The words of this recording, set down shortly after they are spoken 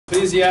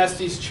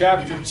Ecclesiastes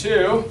chapter 2.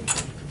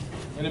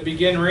 I'm going to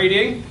begin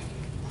reading.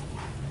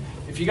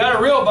 If you got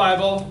a real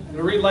Bible,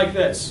 it'll read like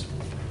this.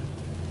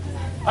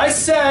 I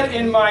said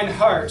in mine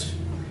heart,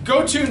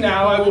 go to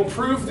now, I will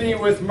prove thee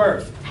with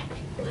mirth.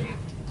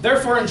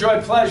 Therefore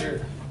enjoy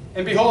pleasure,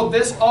 and behold,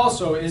 this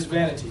also is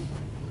vanity.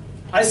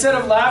 I said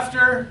of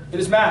laughter, it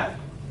is mad,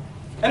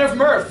 and of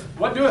mirth,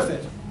 what doeth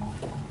it?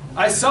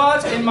 I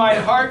sought in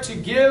mine heart to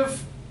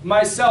give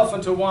myself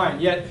unto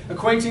wine, yet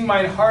acquainting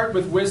mine heart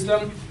with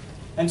wisdom,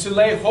 and to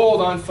lay hold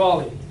on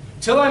folly,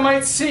 till I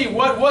might see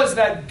what was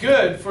that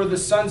good for the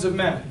sons of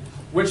men,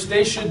 which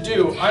they should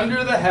do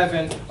under the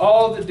heaven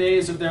all the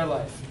days of their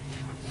life.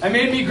 I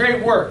made me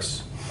great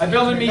works, I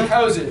builded me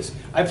houses,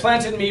 I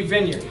planted me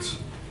vineyards.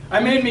 I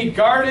made me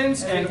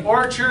gardens and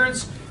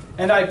orchards,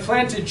 and I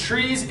planted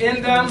trees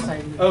in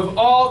them of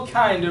all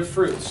kind of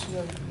fruits.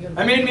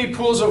 I made me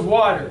pools of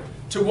water,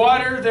 to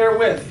water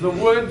therewith the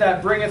wood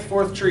that bringeth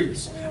forth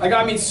trees. I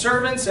got me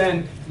servants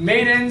and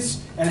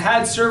maidens, and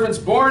had servants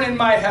born in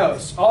my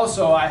house.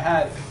 Also I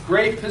had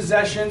great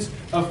possessions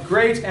of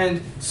great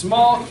and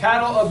small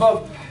cattle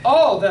above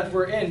all that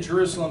were in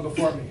Jerusalem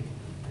before me.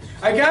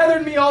 I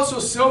gathered me also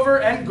silver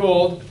and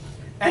gold,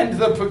 and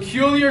the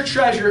peculiar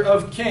treasure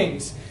of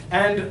kings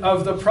and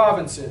of the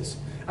provinces.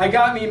 I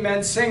got me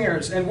men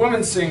singers and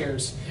women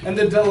singers, and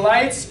the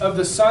delights of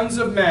the sons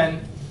of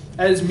men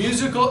as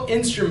musical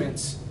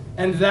instruments,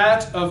 and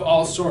that of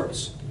all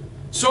sorts.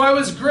 So I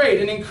was great,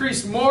 and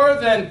increased more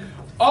than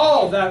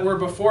all that were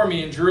before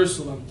me in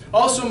Jerusalem.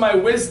 Also my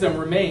wisdom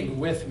remained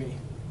with me.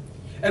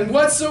 And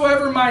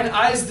whatsoever mine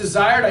eyes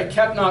desired, I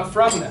kept not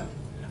from them.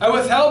 I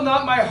withheld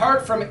not my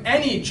heart from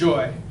any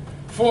joy,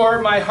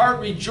 for my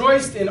heart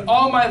rejoiced in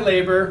all my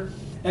labor,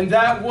 and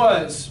that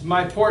was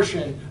my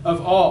portion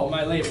of all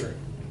my labor.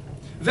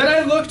 Then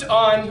I looked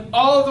on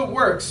all the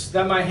works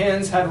that my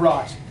hands had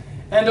wrought,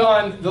 and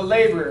on the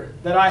labor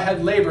that I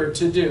had labored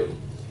to do.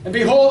 And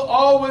behold,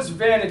 all was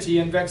vanity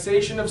and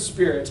vexation of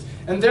spirit,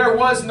 and there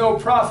was no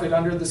profit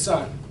under the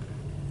sun.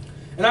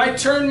 And I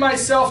turned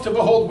myself to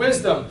behold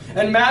wisdom,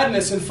 and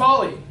madness, and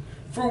folly.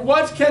 For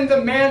what can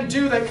the man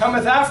do that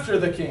cometh after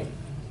the king?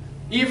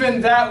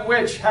 Even that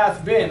which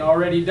hath been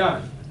already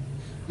done.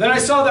 Then I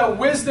saw that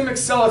wisdom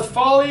excelleth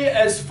folly,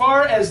 as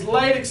far as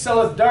light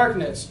excelleth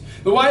darkness.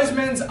 The wise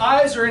man's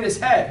eyes are in his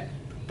head,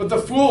 but the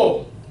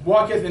fool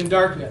walketh in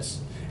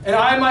darkness. And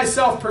I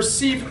myself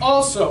perceived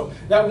also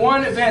that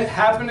one event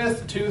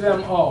happeneth to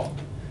them all.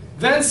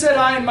 Then said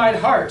I in mine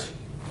heart,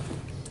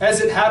 as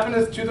it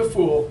happeneth to the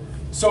fool,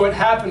 so it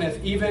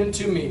happeneth even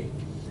to me.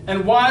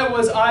 And why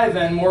was I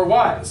then more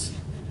wise?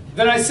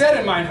 Then I said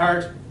in mine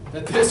heart,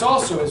 that this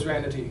also is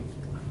vanity.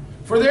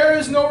 For there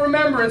is no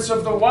remembrance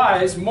of the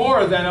wise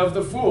more than of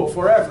the fool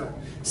forever,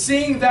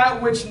 seeing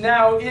that which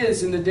now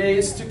is in the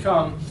days to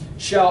come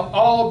shall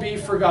all be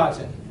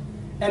forgotten.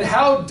 And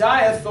how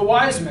dieth the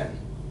wise man?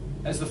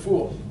 As the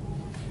fool.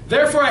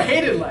 Therefore I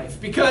hated life,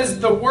 because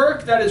the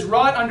work that is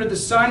wrought under the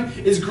sun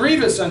is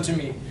grievous unto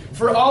me.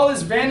 For all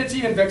is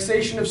vanity and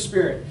vexation of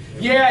spirit.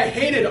 Yea, I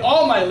hated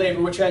all my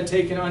labor which I had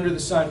taken under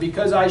the sun,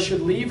 because I should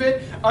leave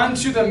it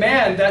unto the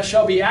man that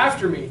shall be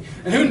after me.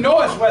 And who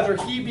knoweth whether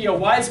he be a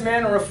wise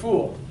man or a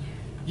fool?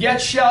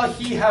 Yet shall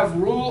he have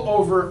rule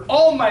over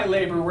all my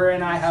labor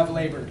wherein I have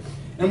labored,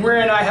 and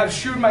wherein I have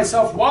shewed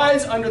myself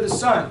wise under the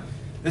sun.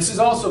 This is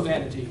also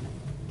vanity.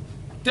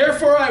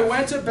 Therefore I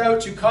went about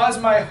to cause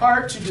my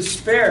heart to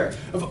despair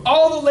of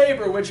all the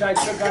labor which I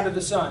took under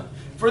the sun.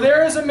 For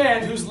there is a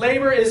man whose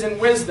labor is in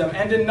wisdom,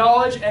 and in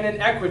knowledge, and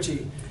in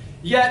equity.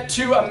 Yet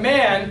to a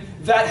man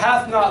that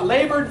hath not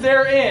labored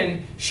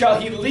therein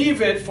shall he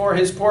leave it for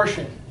his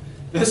portion.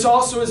 This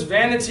also is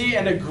vanity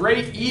and a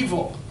great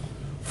evil.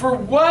 For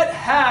what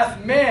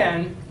hath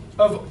man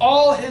of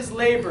all his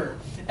labor,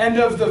 and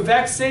of the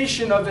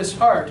vexation of his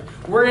heart,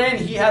 wherein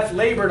he hath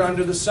labored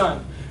under the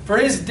sun? For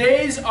his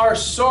days are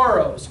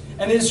sorrows,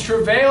 and his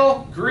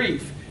travail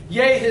grief.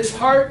 Yea, his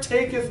heart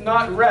taketh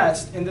not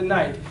rest in the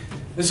night.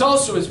 This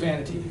also is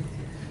vanity.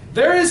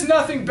 There is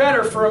nothing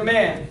better for a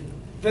man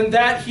than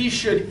that he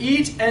should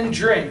eat and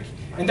drink,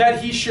 and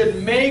that he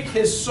should make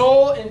his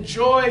soul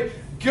enjoy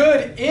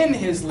good in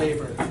his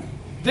labor.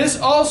 This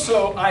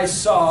also I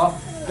saw,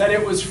 that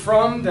it was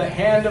from the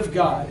hand of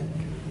God.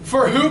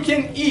 For who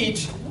can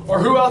eat, or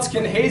who else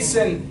can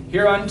hasten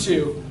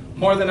hereunto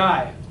more than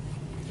I?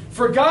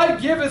 For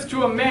God giveth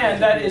to a man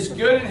that is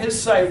good in his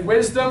sight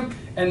wisdom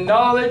and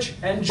knowledge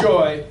and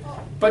joy,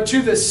 but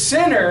to the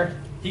sinner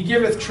he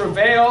giveth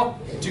travail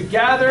to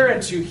gather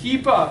and to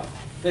heap up,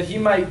 that he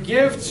might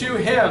give to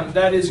him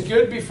that is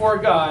good before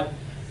God.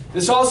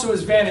 This also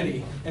is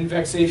vanity and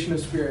vexation of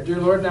spirit. Dear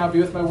Lord, now be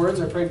with my words.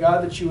 I pray,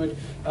 God, that you would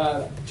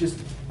just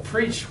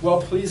preach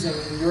well-pleasing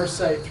in your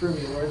sight through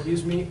me, Lord.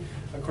 Use me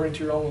according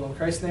to your own will. In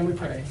Christ's name we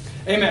pray.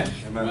 Amen.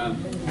 Amen.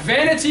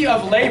 Vanity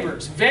of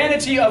labors.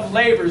 Vanity of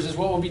labors is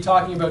what we'll be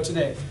talking about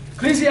today.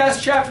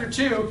 Ecclesiastes chapter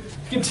 2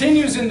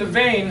 continues in the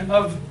vein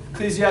of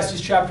Ecclesiastes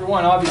chapter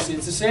 1. Obviously,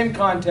 it's the same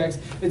context.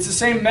 It's the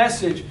same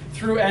message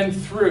through and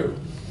through.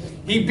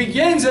 He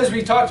begins, as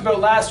we talked about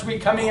last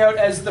week, coming out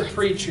as the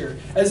preacher.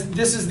 As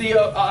this is the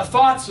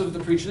thoughts of the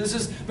preacher. This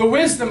is the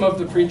wisdom of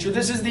the preacher.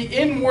 This is the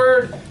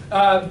inward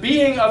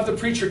being of the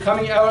preacher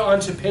coming out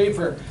onto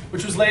paper,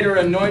 which was later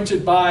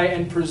anointed by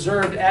and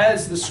preserved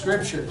as the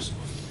Scriptures.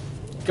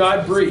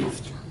 God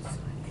breathed.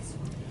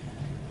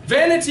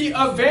 Vanity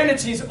of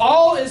vanities,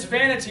 all is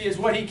vanity is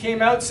what he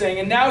came out saying.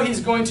 And now he's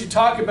going to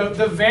talk about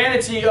the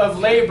vanity of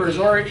labors,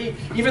 or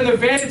even the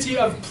vanity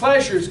of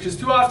pleasures, because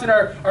too often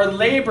our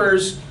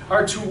labors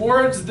are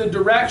towards the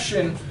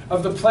direction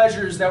of the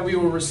pleasures that we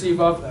will receive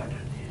of them.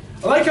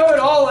 I like how it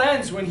all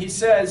ends when he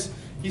says,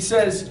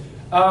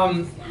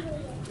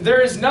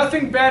 there is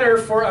nothing better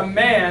for a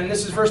man,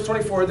 this is verse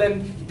 24,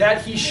 than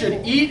that he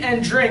should eat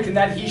and drink, and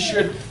that he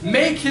should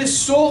make his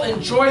soul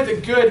enjoy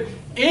the good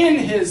in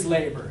his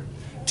labor.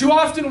 Too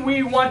often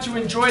we want to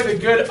enjoy the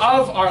good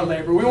of our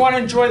labor. We want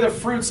to enjoy the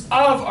fruits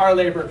of our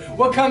labor.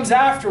 What comes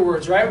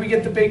afterwards, right? We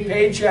get the big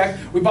paycheck.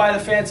 We buy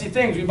the fancy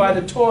things. We buy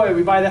the toy.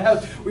 We buy the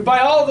house. We buy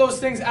all those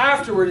things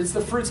afterward. It's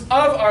the fruits of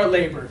our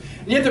labor.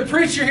 And yet the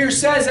preacher here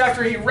says,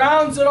 after he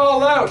rounds it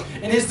all out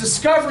in his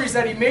discoveries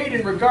that he made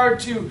in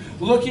regard to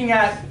looking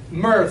at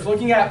mirth,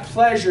 looking at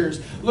pleasures,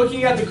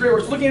 looking at the great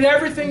works, looking at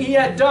everything he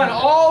had done,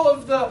 all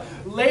of the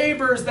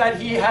labors that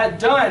he had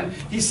done,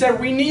 he said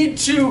we need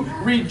to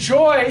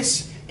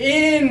rejoice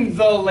in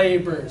the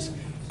labors,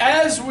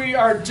 as we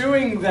are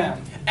doing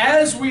them,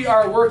 as we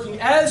are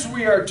working, as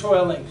we are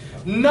toiling,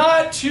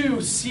 not to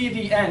see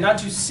the end, not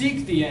to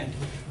seek the end.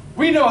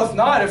 We knoweth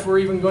not if we're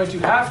even going to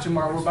have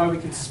tomorrow, whereby we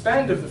can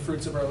spend of the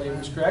fruits of our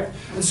labors, correct?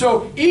 And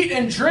so eat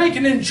and drink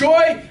and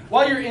enjoy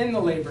while you're in the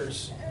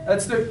labors.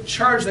 That's the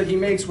charge that he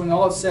makes when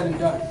all is said and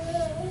done.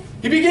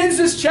 He begins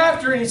this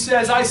chapter and he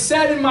says, I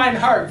said in mine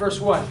heart,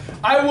 verse 1,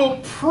 I will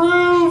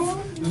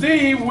prove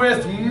thee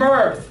with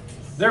mirth.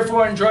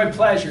 Therefore enjoy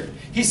pleasure.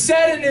 He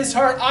said in his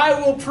heart,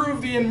 I will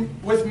prove thee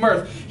with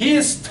mirth. He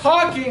is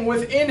talking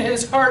within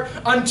his heart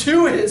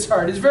unto his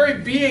heart. His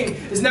very being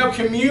is now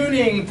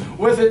communing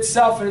with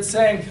itself, and it's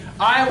saying,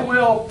 I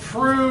will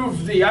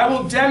prove thee. I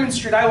will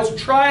demonstrate. I will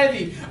try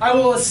thee. I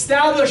will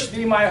establish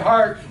thee, my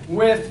heart,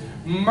 with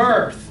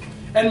mirth.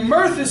 And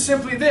mirth is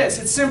simply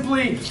this. It's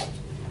simply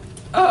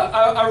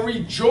a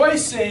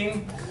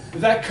rejoicing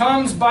that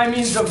comes by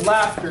means of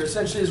laughter,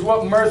 essentially is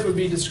what mirth would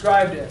be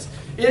described as.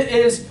 It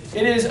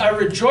is a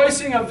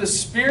rejoicing of the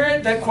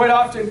Spirit that quite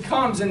often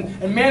comes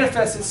and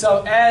manifests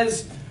itself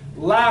as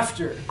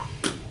laughter.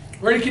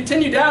 We're going to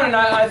continue down, and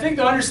I think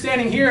the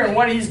understanding here and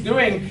what he's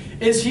doing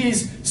is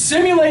he's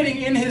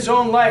simulating in his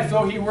own life,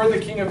 though he were the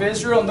king of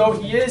Israel, and though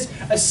he is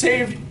a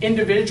saved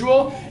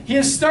individual, he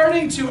is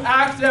starting to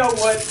act out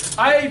what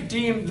I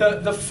deem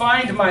the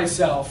find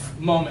myself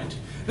moment.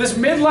 This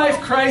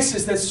midlife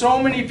crisis that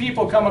so many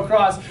people come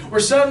across, where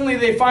suddenly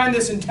they find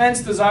this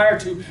intense desire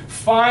to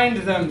find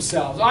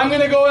themselves. I'm going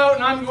to go out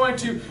and I'm going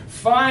to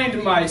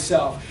find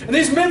myself. And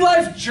these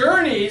midlife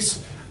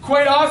journeys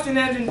quite often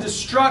end in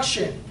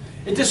destruction.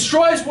 It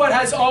destroys what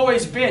has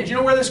always been. Do you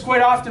know where this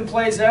quite often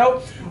plays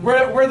out?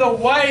 Where the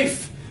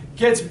wife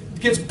gets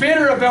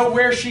bitter about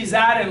where she's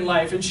at in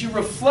life, and she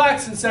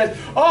reflects and says,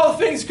 oh,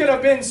 things could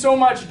have been so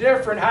much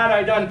different had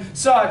I done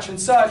such and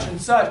such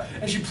and such.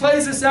 And she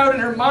plays this out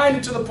in her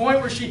mind to the point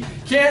where she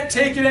can't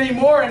take it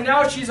anymore, and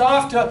now she's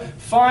off to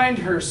find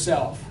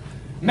herself.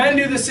 Men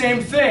do the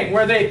same thing,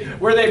 where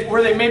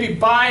they maybe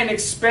buy an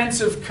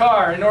expensive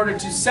car in order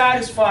to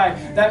satisfy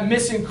that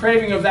missing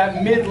craving of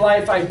that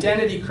midlife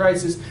identity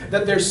crisis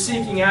that they're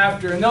seeking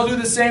after. And they'll do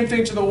the same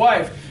thing to the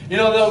wife. You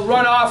know, they'll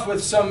run off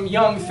with some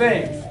young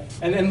thing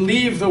and then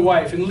leave the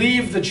wife and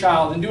leave the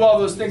child and do all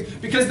those things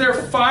because they're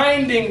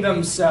finding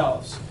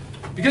themselves.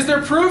 Because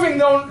they're proving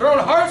their own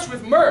hearts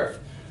with mirth.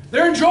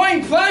 They're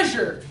enjoying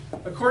pleasure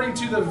according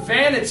to the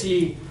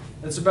vanity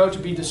that's about to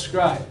be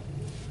described.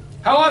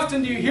 How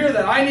often do you hear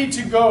that? I need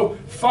to go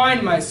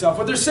find myself.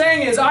 What they're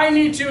saying is, I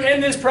need to, in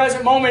this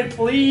present moment,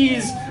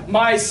 please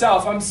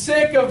myself. I'm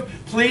sick of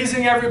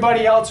pleasing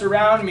everybody else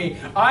around me.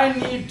 I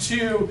need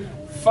to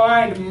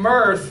find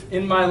mirth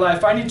in my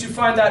life. I need to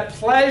find that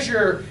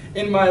pleasure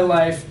in my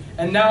life,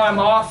 and now I'm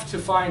off to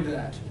find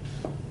that.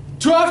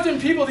 Too often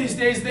people these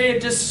days, they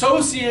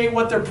dissociate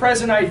what their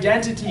present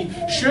identity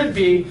should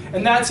be,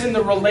 and that's in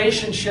the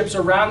relationships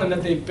around them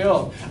that they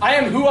build. I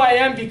am who I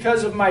am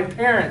because of my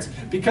parents,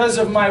 because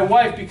of my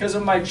wife, because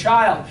of my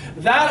child.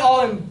 That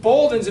all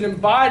emboldens and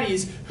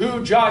embodies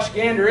who Josh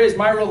Gander is.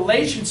 My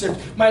relationships,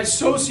 my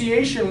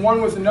association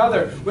one with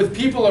another, with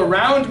people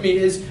around me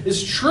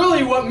is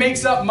truly what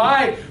makes up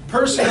my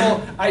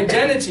personal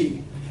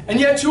identity. And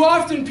yet too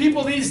often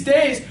people these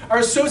days are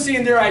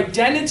associating their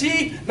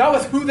identity not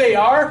with who they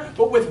are,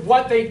 but with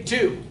what they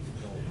do.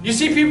 You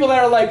see people that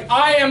are like,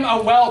 I am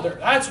a welder.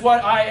 That's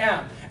what I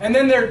am. And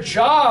then their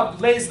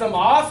job lays them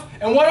off.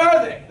 And what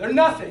are they? They're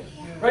nothing.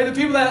 Right? The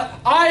people that,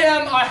 I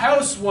am a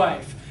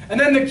housewife. And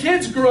then the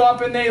kids grow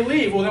up and they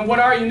leave. Well, then what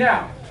are you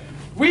now?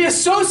 We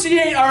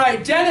associate our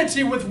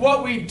identity with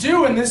what we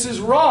do, and this is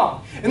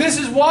wrong. And this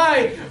is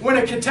why when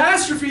a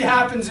catastrophe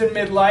happens in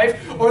midlife,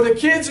 or the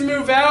kids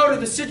move out, or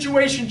the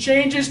situation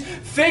changes,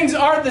 things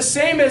aren't the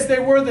same as they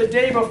were the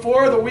day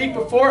before, the week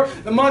before,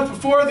 the month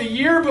before, the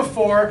year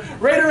before.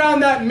 Right around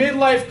that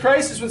midlife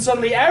crisis when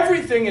suddenly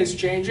everything is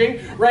changing,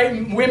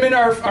 right? Women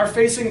are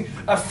facing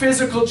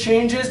physical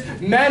changes.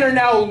 Men are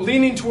now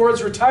leaning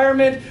towards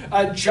retirement.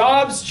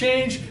 Jobs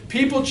change.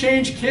 People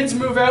change. Kids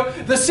move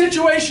out. The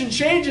situation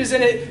changes,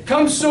 and it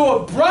comes so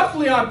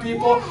abruptly on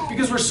people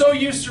because we're so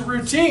used to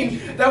routine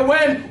that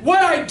when what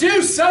I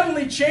do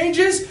suddenly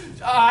changes,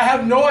 I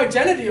have no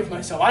identity of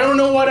myself. I don't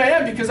know what I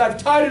am because I've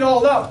tied it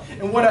all up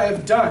in what I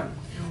have done.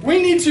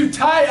 We need to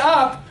tie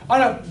up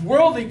on a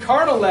worldly,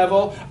 carnal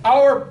level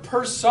our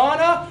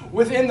persona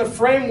within the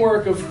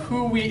framework of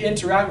who we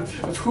interact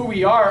with, of who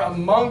we are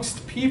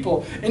amongst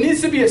people. It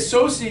needs to be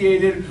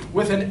associated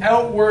with an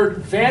outward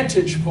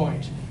vantage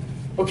point.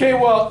 Okay,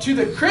 well, to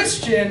the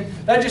Christian,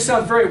 that just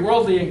sounds very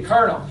worldly and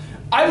carnal.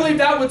 I believe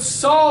that would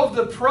solve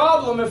the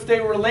problem if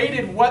they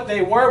related what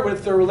they were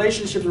with the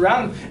relationships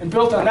around them and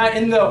built on that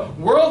in the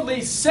worldly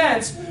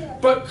sense.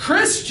 But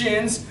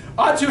Christians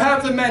ought to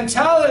have the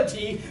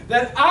mentality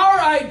that our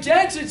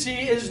identity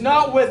is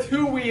not with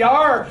who we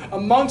are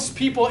amongst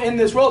people in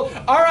this world.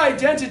 Our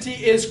identity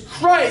is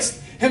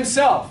Christ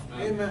Himself.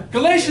 Amen.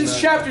 Galatians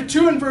chapter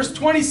 2 and verse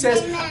 20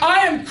 says,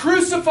 I am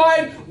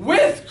crucified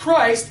with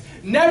Christ,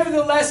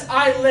 nevertheless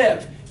I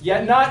live.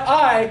 Yet not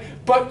I,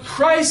 but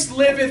Christ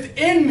liveth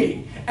in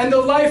me. And the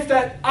life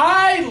that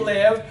I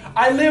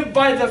live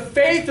by the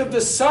faith of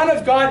the Son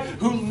of God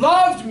who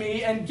loved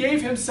me and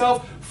gave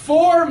Himself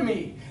for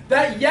me.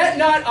 That yet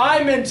not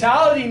I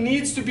mentality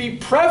needs to be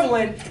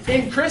prevalent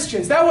in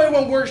Christians. That way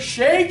when we're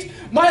shaked,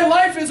 my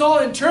life is all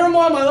in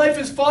turmoil, my life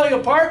is falling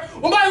apart.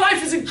 Well, my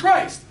life is in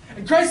Christ.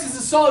 And Christ is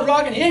a solid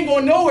rock and He ain't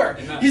going nowhere.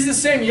 Amen. He's the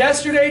same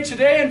yesterday,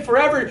 today, and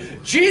forever.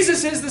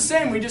 Jesus is the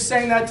same. We just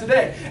sang that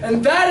today.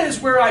 And that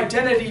is where our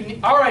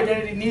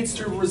identity needs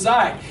to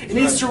reside. It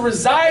needs to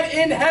reside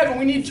in heaven.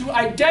 We need to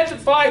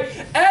identify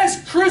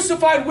as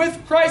crucified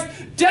with Christ,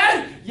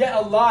 dead yet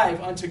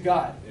alive unto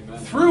God. Amen.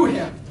 Through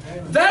Him.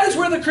 That is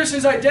where the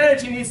Christian's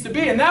identity needs to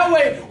be. And that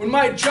way, when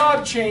my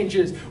job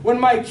changes, when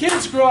my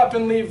kids grow up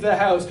and leave the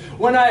house,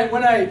 when I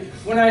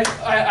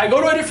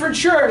go to a different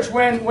church,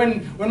 when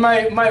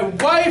my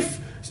wife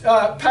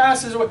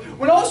passes away,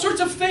 when all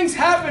sorts of things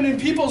happen in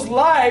people's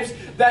lives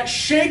that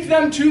shake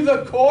them to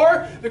the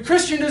core, the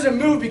Christian doesn't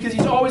move because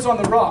he's always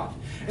on the rock.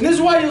 And this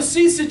is why you'll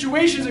see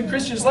situations in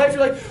Christians' life,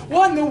 you're like,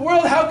 what in the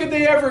world, how could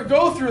they ever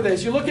go through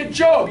this? You look at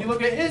Job, you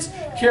look at his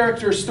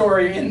character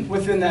story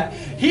within that.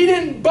 He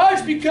didn't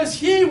budge because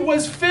he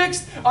was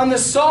fixed on the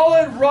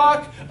solid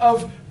rock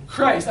of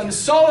Christ, on the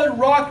solid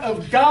rock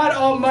of God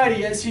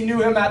Almighty as he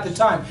knew Him at the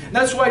time. And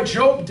that's why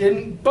Job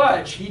didn't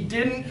budge. He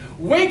didn't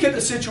wink at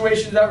the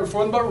situations that were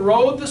for him, but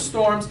rode the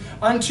storms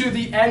unto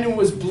the end and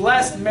was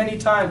blessed many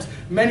times,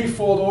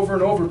 manyfold over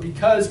and over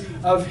because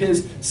of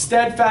his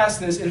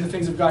steadfastness in the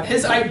things of God.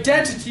 His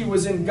identity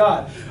was in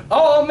God.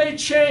 All may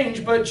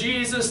change, but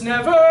Jesus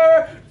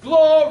never.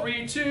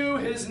 Glory to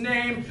His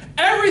name.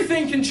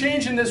 Everything can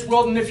change in this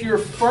world, and if you're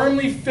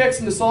firmly fixed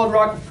in the solid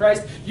rock of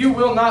Christ, you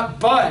will not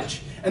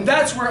budge. And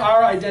that's where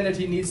our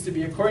identity needs to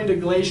be, according to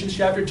Galatians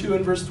chapter 2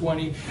 and verse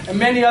 20, and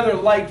many other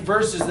like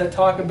verses that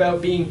talk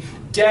about being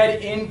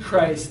dead in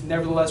Christ,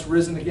 nevertheless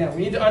risen again.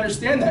 We need to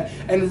understand that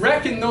and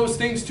reckon those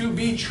things to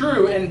be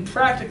true and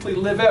practically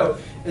live out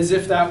as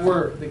if that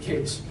were the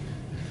case.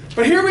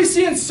 But here we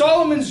see in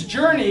Solomon's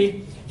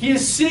journey, he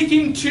is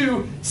seeking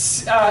to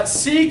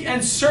seek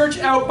and search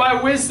out by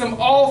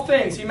wisdom all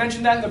things. He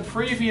mentioned that in the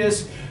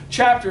previous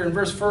chapter in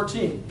verse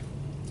 14.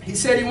 He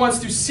said he wants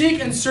to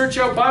seek and search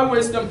out by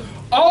wisdom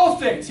all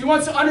things. He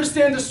wants to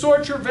understand the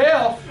sore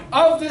travail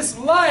of this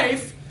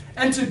life,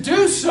 and to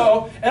do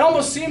so, it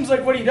almost seems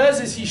like what he does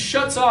is he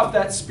shuts off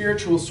that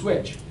spiritual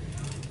switch.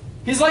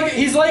 He's like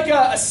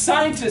a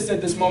scientist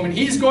at this moment.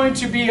 He's going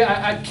to be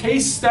a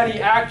case study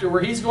actor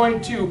where he's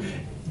going to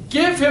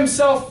give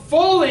himself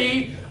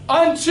fully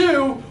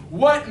unto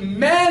what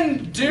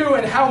men do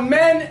and how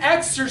men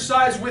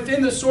exercise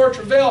within the sore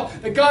travail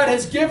that God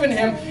has given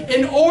him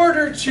in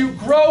order to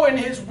grow in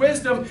his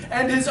wisdom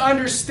and his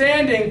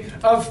understanding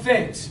of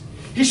things.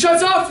 He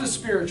shuts off the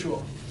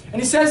spiritual.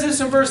 And he says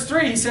this in verse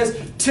 3. He says,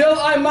 till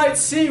I might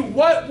see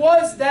what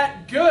was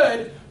that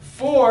good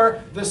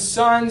for the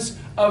sons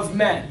of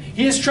men.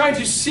 He is trying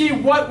to see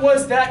what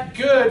was that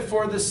good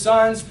for the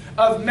sons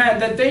of men,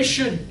 that they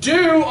should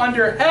do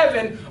under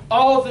heaven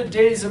all the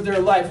days of their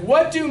life.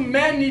 What do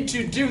men need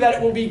to do that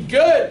it will be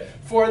good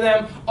for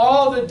them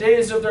all the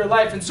days of their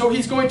life? And so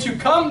he's going to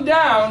come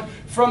down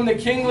from the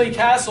kingly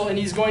castle and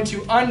he's going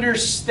to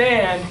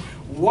understand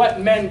what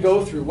men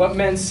go through, what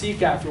men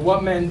seek after,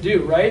 what men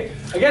do, right?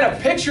 Again, a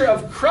picture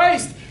of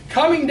Christ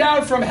coming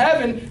down from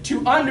heaven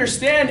to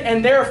understand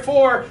and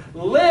therefore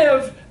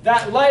live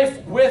that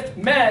life with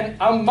men,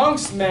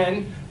 amongst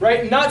men,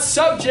 right? Not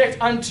subject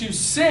unto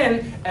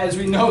sin, as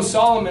we know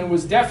Solomon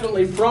was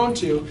definitely prone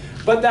to.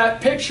 But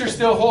that picture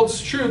still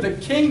holds true. The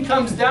king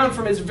comes down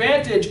from his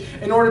vantage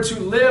in order to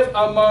live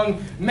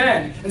among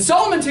men. And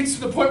Solomon takes it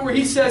to the point where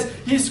he says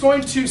he's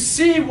going to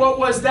see what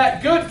was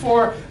that good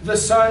for the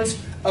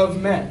sons of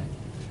men.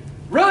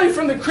 Really,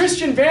 from the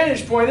Christian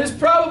vantage point, this is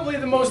probably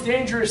the most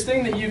dangerous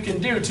thing that you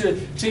can do,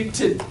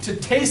 to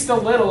taste a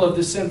little of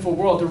the sinful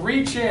world, to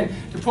reach in,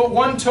 to put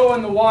one toe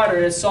in the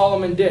water, as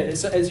Solomon did,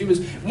 as he was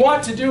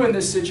wont to do in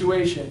this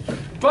situation.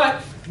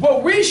 But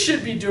what we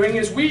should be doing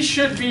is we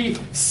should be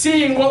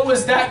seeing what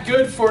was that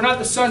good for not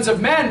the sons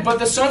of men, but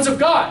the sons of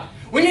God.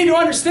 We need to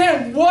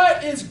understand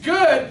what is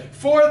good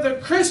for the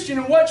Christian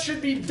and what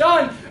should be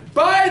done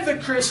by the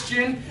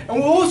Christian,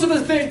 and those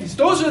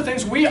are the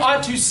things we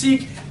ought to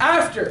seek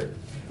after.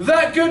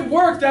 That good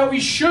work that we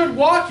should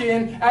walk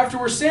in after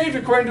we're saved,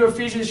 according to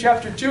Ephesians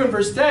chapter 2 and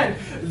verse 10.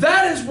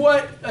 That is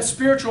what a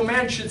spiritual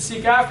man should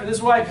seek after. This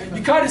is why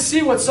you kind of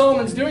see what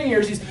Solomon's doing here,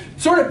 is he's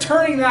sort of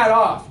turning that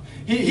off.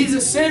 He's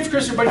a saved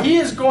Christian, but he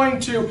is going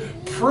to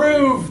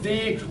prove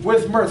thee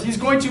with mirth. He's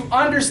going to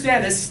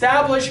understand,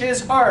 establish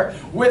his heart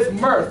with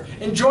mirth,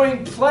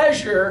 enjoying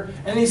pleasure,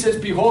 and he says,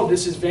 behold,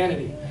 this is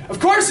vanity. Of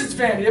course it's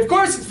vanity. Of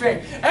course it's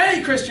vain.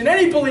 Any Christian,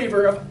 any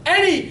believer of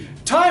any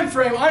time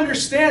frame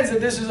understands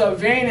that this is a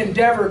vain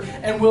endeavor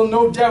and will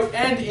no doubt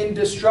end in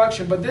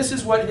destruction. But this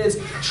is what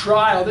his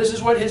trial, this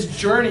is what his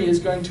journey is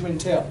going to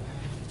entail.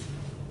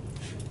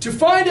 To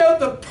find out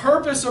the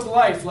purpose of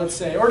life, let's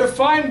say, or to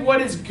find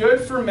what is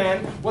good for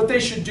men, what they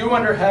should do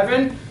under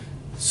heaven,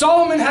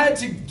 Solomon had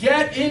to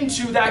get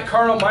into that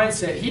carnal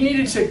mindset. He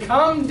needed to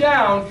come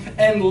down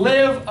and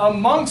live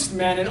amongst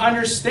men and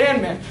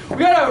understand men. We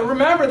got to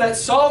remember that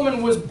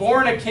Solomon was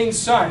born a king's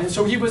son, and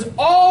so he was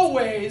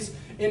always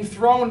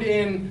enthroned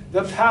in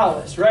the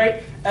palace,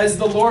 right? As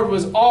the Lord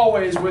was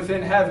always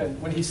within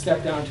heaven when he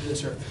stepped down to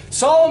this earth.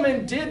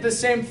 Solomon did the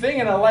same thing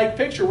in a like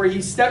picture, where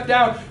he stepped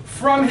down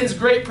from his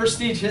great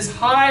prestige, his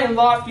high and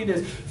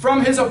loftiness,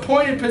 from his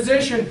appointed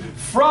position,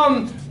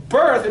 from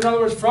birth, in other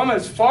words, from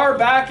as far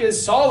back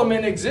as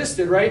Solomon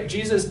existed, right?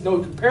 Jesus, no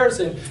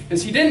comparison,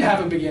 because he didn't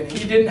have a beginning.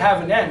 He didn't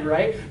have an end,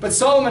 right? But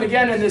Solomon,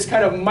 again, in this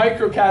kind of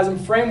microcosm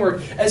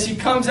framework, as he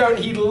comes out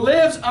and he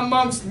lives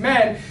amongst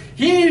men,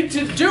 he needed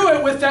to do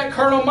it with that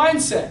carnal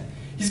mindset.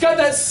 He's got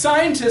that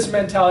scientist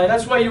mentality.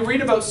 That's why you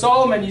read about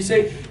Solomon, you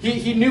say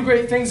he knew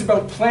great things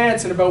about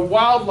plants and about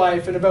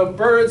wildlife and about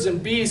birds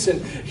and beasts.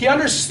 And he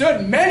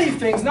understood many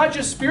things, not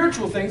just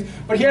spiritual things,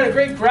 but he had a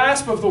great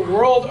grasp of the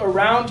world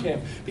around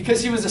him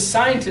because he was a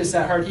scientist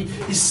at heart.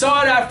 He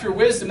sought after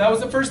wisdom. That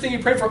was the first thing he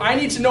prayed for. I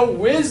need to know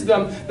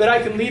wisdom that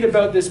I can lead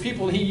about this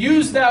people. And he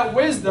used that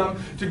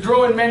wisdom to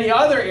grow in many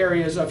other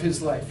areas of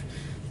his life.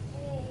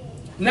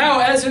 Now,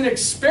 as an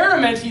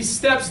experiment, he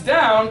steps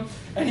down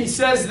and he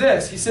says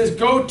this. He says,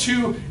 go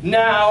to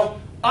now,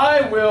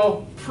 I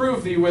will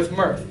prove thee with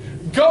mirth.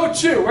 Go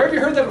to. Where have you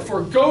heard that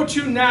before? Go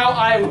to now,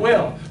 I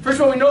will. First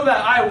of all, we know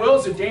that I will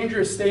is a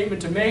dangerous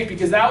statement to make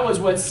because that was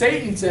what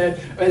Satan said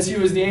as he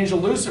was the angel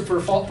Lucifer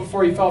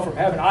before he fell from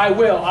heaven. I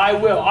will, I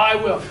will, I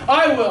will,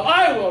 I will,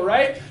 I will,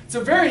 right? It's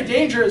a very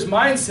dangerous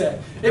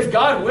mindset. If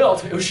God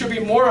willed, it should be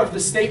more of the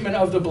statement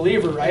of the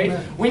believer, right?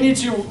 Amen. We need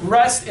to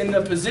rest in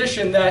the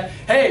position that,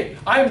 hey,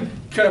 I'm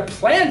going to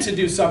plan to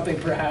do something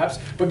perhaps,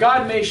 but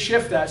God may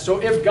shift that.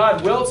 So if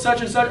God willed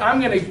such and such, I'm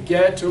going to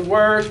get to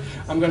work,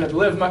 I'm going to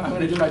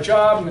do my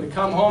job, I'm going to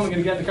come home, I'm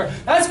going to get in the car.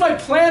 That's my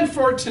plan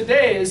for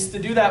today, is to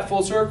do that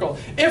full circle.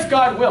 If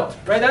God willed,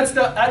 right? That's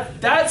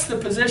the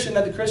position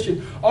that the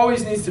Christian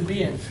always needs to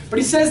be in. But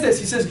he says this,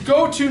 he says,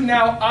 go to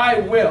now, I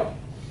will.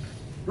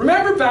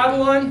 Remember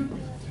Babylon?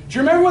 Do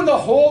you remember when the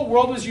whole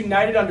world was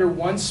united under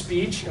one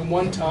speech and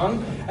one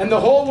tongue? And the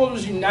whole world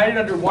was united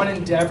under one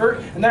endeavor?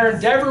 And their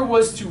endeavor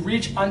was to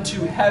reach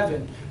unto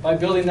heaven by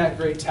building that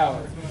great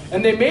tower.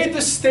 And they made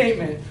the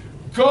statement,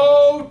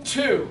 go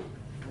to,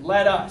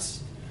 let us.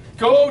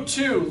 Go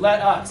to,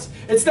 let us.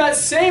 It's that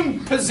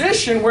same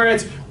position where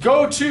it's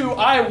go to,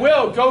 I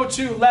will, go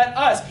to, let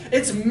us.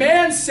 It's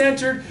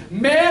man-centered,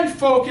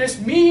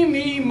 man-focused,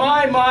 me,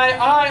 my,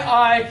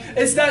 I.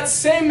 It's that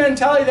same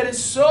mentality that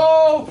is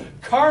so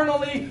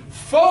carnally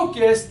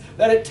focused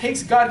that it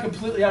takes God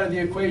completely out of the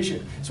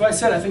equation. So I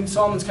said, I think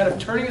Solomon's kind of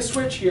turning a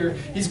switch here.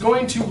 He's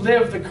going to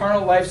live the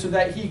carnal life so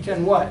that he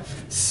can what?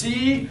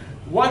 See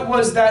what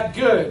was that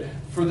good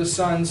for the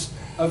sons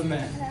of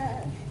men.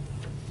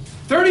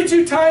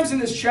 32 times in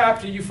this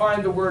chapter you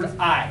find the word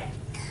I.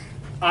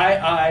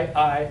 I.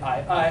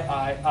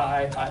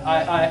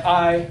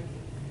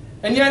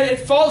 And yet it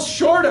falls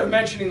short of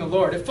mentioning the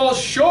Lord. It falls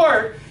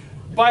short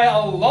by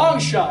a long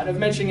shot of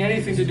mentioning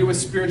anything to do with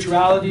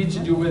spirituality, to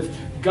do with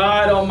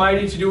God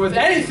Almighty, to do with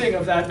anything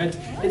of that.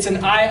 It's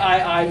an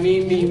I,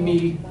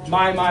 me,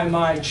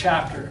 my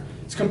chapter.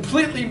 It's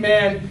completely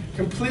man,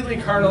 completely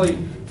carnally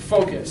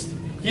focused.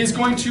 He is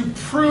going to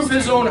prove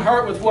his own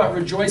heart with what?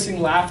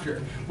 Rejoicing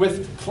laughter,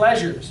 with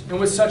pleasures, and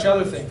with such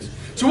other things.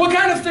 So what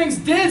kind of things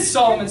did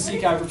Solomon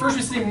seek after? First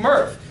we see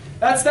mirth.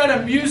 That's that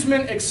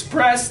amusement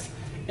expressed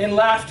in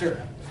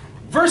laughter.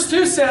 Verse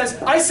 2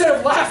 says, I said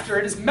of laughter,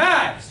 it is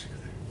mad.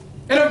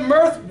 And of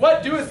mirth,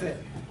 what doeth it?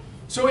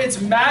 So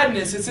it's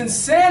madness, it's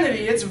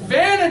insanity, it's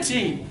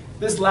vanity,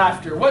 this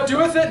laughter. What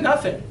doeth it?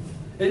 Nothing.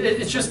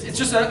 It's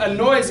just a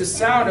noise, a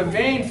sound, a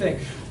vain thing.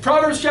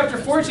 Proverbs chapter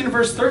 14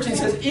 verse 13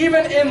 says,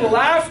 even in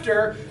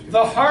laughter,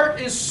 the heart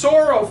is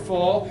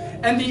sorrowful,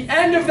 and the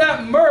end of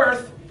that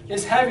mirth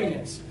is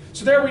heaviness.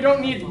 So there we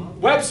don't need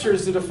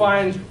Webster's to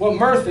define what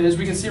mirth is.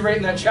 We can see right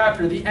in that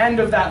chapter, the end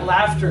of that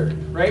laughter,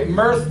 right?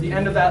 Mirth, the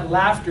end of that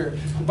laughter.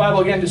 The Bible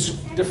again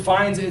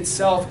defines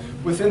itself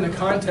within the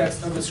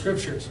context of the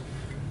Scriptures.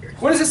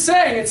 What is it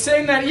saying? It's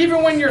saying that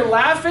even when you're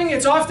laughing,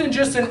 it's often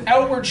just an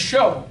outward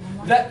show.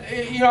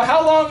 That, you know,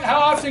 how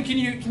often can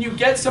you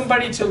get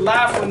somebody to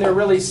laugh when they're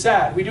really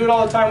sad? We do it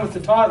all the time with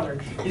the toddler.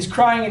 He's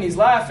crying and he's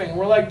laughing.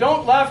 We're like,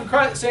 don't laugh and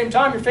cry at the same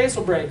time, your face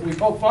will break. And we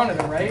poke fun at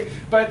them, right?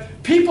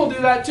 But people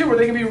do that too, where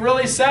they can be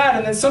really sad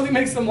and then something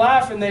makes them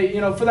laugh and they,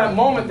 you know, for that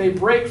moment they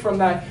break from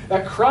that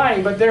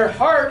crying, but their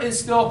heart is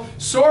still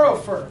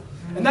sorrowful.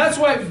 And that's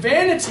why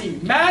vanity,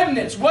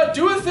 madness, what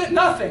doeth it?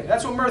 Nothing.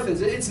 That's what mirth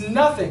is. It's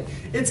nothing.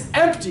 It's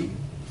empty.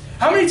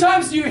 How many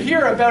times do you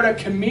hear about a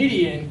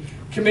comedian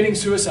committing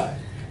suicide?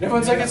 And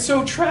everyone's like, it's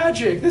so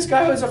tragic. This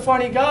guy was a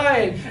funny guy,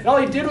 and all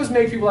he did was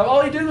make people laugh.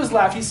 All he did was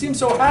laugh. He seemed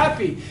so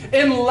happy.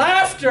 In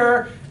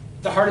laughter,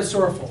 the heart is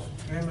sorrowful.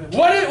 Amen.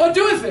 What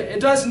doeth it? It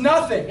does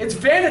nothing. It's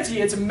vanity,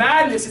 it's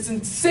madness, it's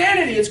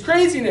insanity, it's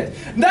craziness.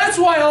 And that's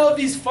why all of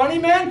these funny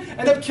men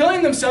end up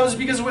killing themselves,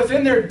 because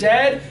within they're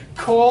dead,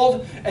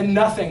 cold, and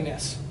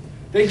nothingness.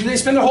 They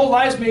spend their whole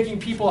lives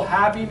making people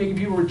happy, making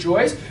people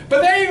rejoice,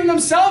 but they even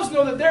themselves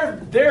know that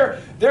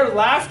their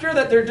laughter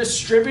that they're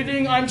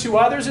distributing unto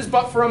others is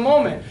but for a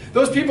moment.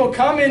 Those people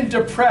come in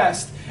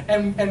depressed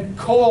and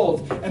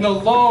cold and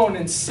alone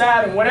and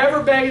sad, and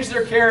whatever baggage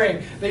they're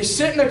carrying, they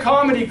sit in a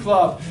comedy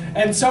club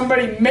and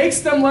somebody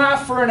makes them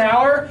laugh for an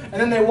hour, and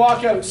then they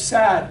walk out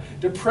sad,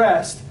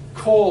 depressed,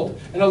 cold,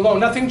 and alone.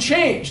 Nothing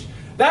changed.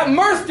 That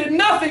mirth did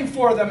nothing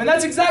for them, and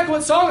that's exactly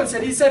what Solomon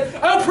said. He said,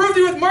 I'll prove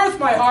thee with mirth,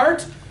 my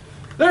heart.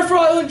 Therefore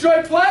I will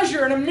enjoy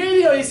pleasure. And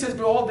immediately he says,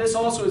 behold, this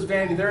also is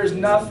vanity. There is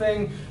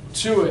nothing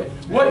to it.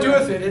 What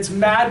doeth it? It's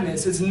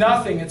madness. It's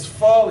nothing. It's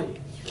folly.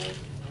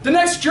 The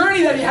next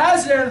journey that he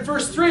has there in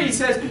verse 3, he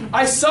says,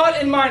 I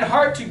sought in mine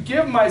heart to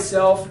give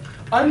myself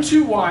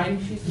unto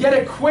wine, yet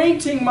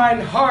acquainting mine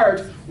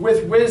heart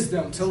with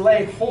wisdom, to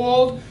lay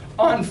hold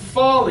on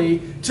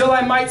folly, till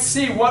I might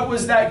see what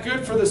was that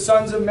good for the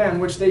sons of men,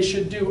 which they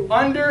should do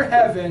under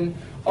heaven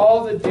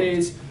all the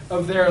days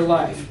of their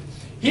life.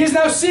 He is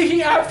now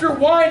seeking after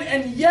wine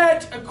and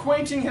yet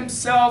acquainting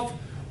himself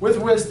with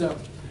wisdom.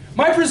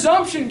 My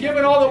presumption,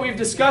 given all that we've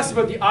discussed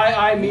about the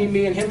I,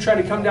 me, and him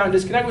trying to come down and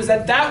disconnect, was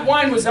that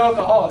wine was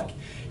alcoholic.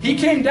 He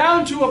came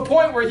down to a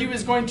point where he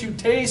was going to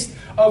taste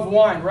of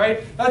wine,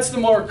 right? That's the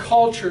more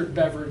cultured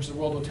beverage, the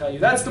world will tell you.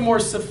 That's the more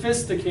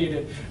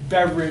sophisticated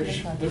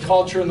beverage, the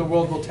culture and the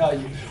world will tell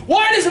you.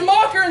 Wine is a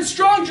mocker and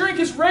strong drink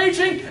is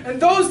raging,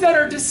 and those that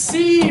are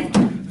deceived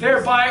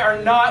thereby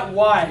are not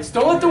wise.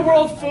 Don't let the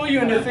world fool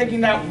you into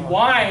thinking that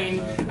wine,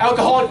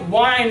 alcoholic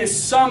wine, is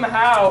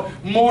somehow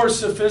more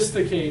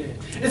sophisticated.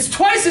 It's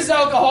twice as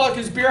alcoholic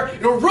as beer.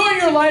 It'll ruin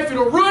your life,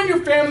 it'll ruin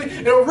your family,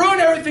 it'll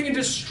ruin everything and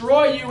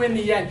destroy you in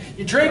the end.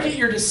 You drink it,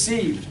 you're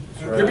deceived.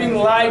 You're being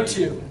lied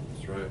to.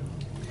 That's right.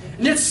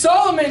 And yet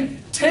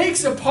Solomon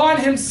takes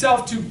upon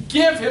himself to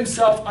give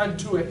himself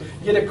unto it,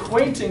 yet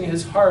acquainting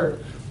his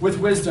heart with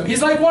wisdom.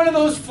 He's like one of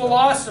those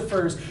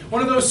philosophers,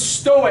 one of those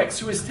Stoics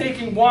who is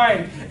taking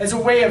wine as a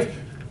way of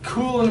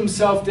cooling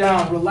himself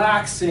down,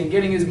 relaxing,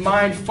 getting his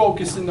mind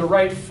focused in the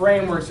right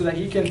framework so that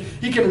he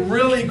can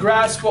really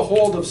grasp a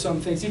hold of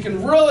some things. He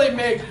can really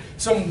make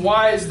some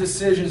wise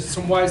decisions,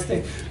 some wise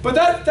things. But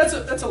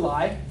that's a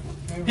lie.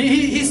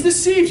 He's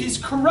deceived. He's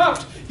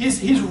corrupt.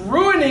 He's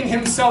ruining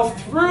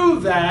himself through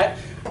that.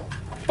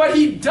 But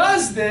he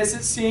does this,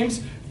 it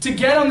seems, to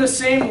get on the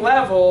same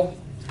level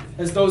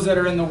as those that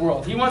are in the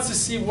world. He wants to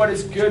see what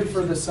is good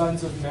for the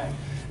sons of men.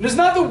 And does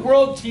not the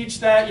world teach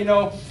that, you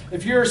know,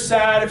 if you're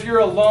sad, if you're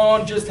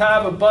alone, just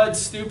have a bud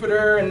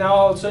stupider, and now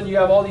all of a sudden you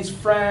have all these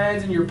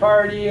friends and you're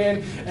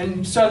partying,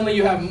 and suddenly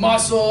you have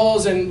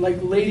muscles and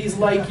like ladies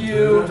like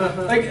you.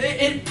 Like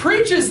it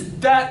preaches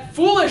that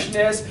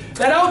foolishness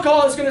that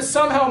alcohol is going to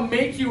somehow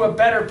make you a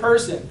better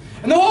person.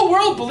 And the whole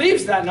world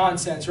believes that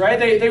nonsense, right?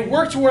 They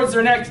work towards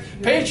their next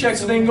paycheck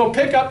so they can go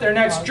pick up their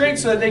next drink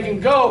so that they can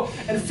go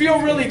and feel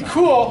really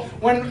cool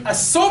when a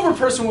sober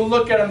person will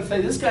look at him and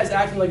say, this guy's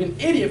acting like an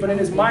idiot, but in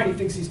his mind he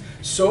thinks he's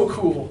so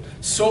cool,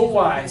 so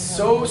wise,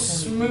 so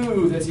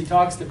smooth as he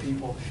talks to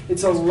people.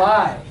 It's a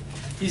lie.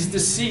 He's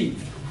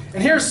deceived.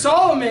 And here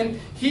Solomon,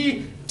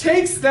 he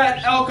takes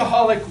that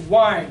alcoholic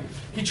wine.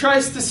 He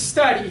tries to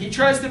study. He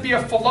tries to be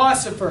a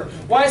philosopher.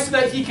 Why? So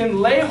that he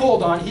can lay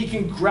hold on, he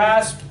can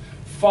grasp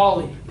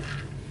folly.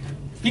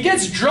 He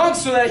gets drunk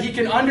so that he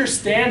can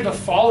understand the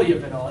folly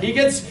of it all. He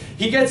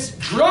gets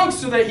drunk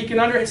so that he can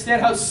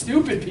understand how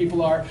stupid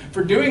people are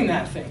for doing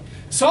that thing.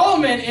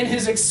 Solomon, in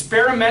his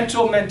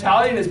experimental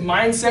mentality and his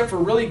mindset for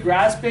really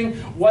grasping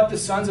what the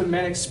sons of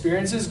men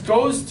experiences,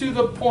 goes to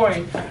the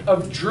point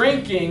of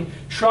drinking,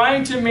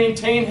 trying to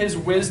maintain his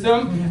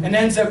wisdom, and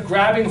ends up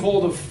grabbing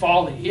hold of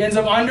folly. He ends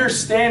up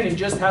understanding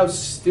just how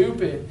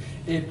stupid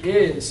it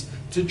is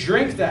to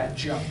drink that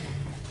junk.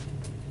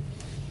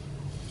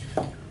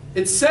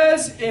 It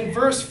says in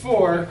verse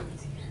 4,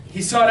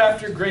 he sought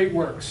after great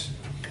works.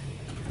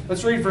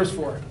 Let's read verse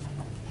 4.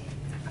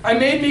 I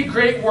made me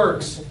great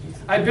works.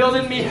 I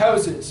builded me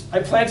houses. I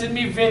planted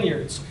me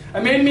vineyards. I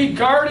made me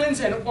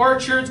gardens and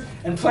orchards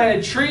and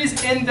planted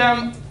trees in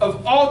them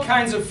of all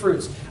kinds of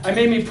fruits. I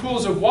made me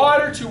pools of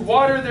water to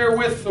water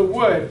therewith the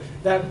wood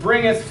that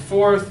bringeth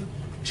forth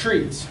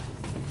trees.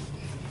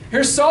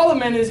 Here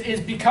Solomon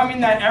is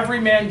becoming that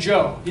everyman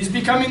Joe. He's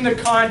becoming the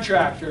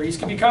contractor. He's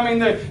becoming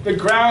the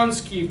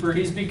groundskeeper.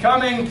 He's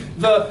becoming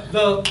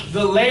the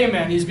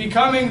layman. He's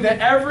becoming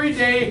the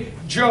everyday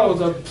Joe,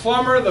 the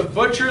plumber, the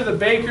butcher, the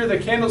baker, the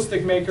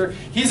candlestick maker.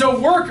 He's a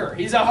worker.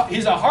 He's a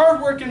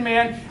hard-working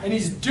man, and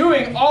he's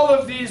doing all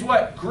of these,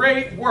 what?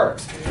 Great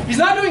works. He's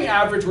not doing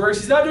average works.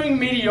 He's not doing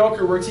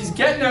mediocre works. He's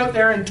getting out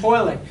there and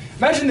toiling.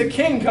 Imagine the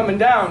king coming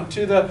down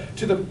to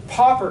the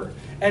pauper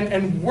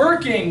and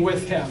working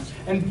with him.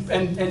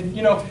 And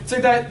you know, it's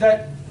like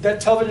that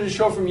television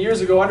show from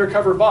years ago,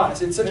 Undercover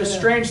Boss. It's such a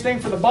strange thing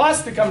for the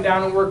boss to come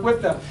down and work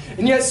with them.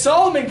 And yet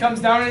Solomon comes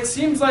down, and it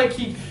seems like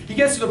he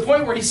gets to the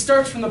point where he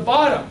starts from the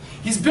bottom.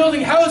 He's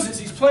building houses.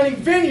 He's planting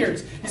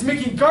vineyards. He's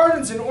making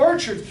gardens and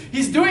orchards.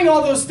 He's doing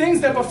all those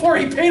things that before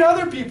he paid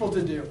other people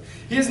to do.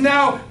 He has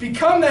now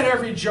become that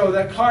every Joe,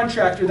 that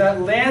contractor, that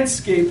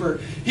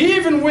landscaper. He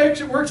even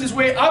worked his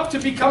way up to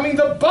becoming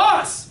the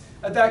boss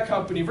at that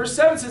company. Verse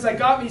 7 says, I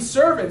got me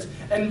servants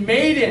and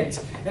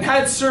maidens and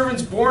had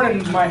servants born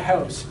in my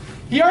house.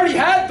 He already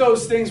had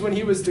those things when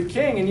he was the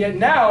king, and yet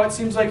now it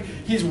seems like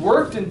he's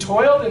worked and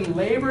toiled and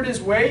labored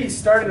his way. He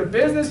started a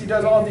business. He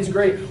does all of these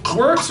great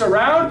works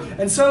around,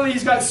 and suddenly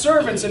he's got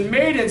servants and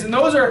maidens, and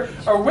those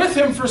are with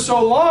him for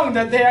so long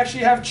that they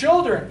actually have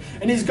children.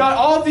 And he's got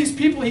all of these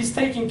people he's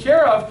taking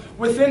care of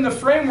within the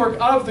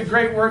framework of the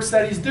great works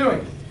that he's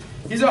doing.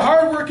 He's a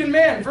hard-working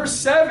man. Verse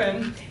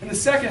 7, in the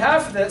second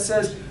half of that,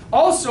 says,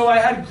 also I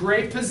had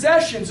great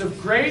possessions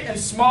of great and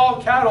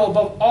small cattle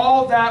above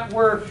all that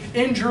were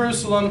in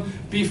Jerusalem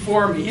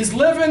before me. He's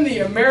living the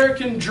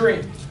American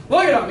dream.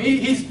 Look at him.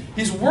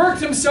 He's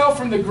worked himself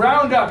from the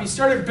ground up. He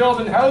started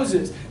building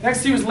houses.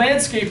 Next he was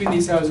landscaping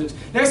these houses.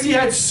 Next he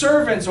had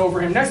servants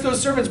over him. Next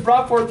those servants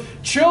brought forth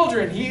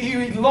children.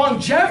 He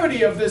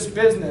longevity of this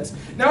business.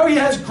 Now he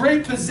has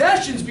great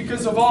possessions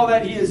because of all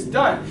that he has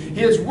done.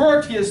 He has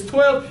worked. He has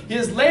toiled. He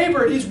has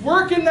labored. He's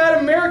working that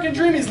American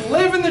dream. He's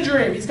living the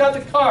dream. He's got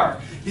the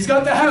car. He's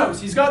got the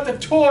house. He's got the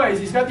toys.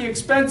 He's got the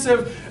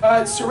expensive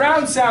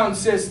surround sound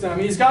system.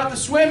 He's got the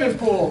swimming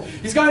pool.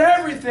 He's got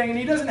everything, and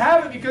he doesn't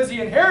have it because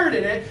he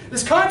inherited it.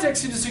 This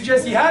context seems to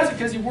suggest he has it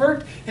because he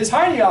worked his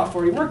hiney off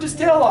for it. He worked his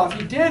tail off.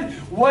 He did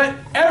what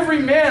every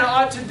man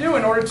ought to do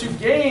in order to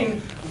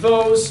gain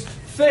those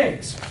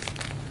things.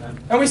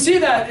 And we see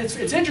that it's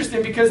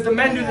interesting because the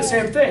men do the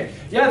same thing.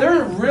 Yeah,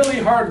 they're really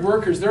hard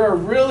workers. They're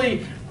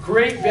really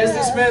great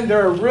businessmen.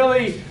 There are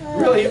really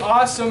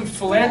awesome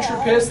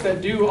philanthropists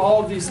that do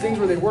all of these things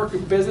where they work a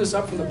business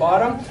up from the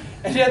bottom.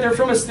 And yet they're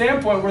from a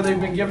standpoint where they've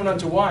been given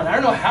unto wine. I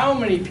don't know how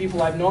many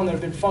people I've known that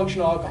have been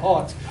functional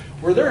alcoholics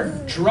where they're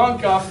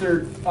drunk off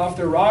their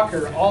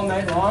rocker all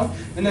night long,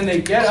 and then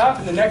they get up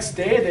and the next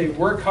day they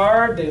work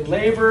hard, they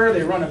labor,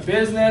 they run a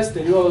business,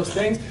 they do all those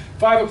things.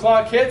 5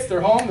 o'clock hits,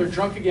 they're home, they're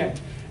drunk again.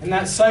 And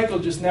that cycle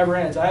just never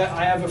ends.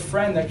 I have a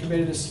friend that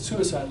committed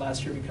suicide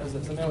last year because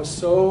of this. And I was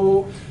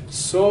so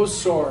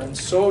sore and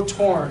so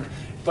torn.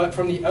 But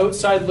from the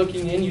outside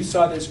looking in, you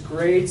saw this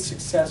great,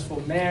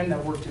 successful man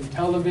that worked in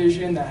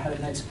television, that had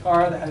a nice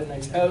car, that had a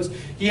nice house.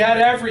 He had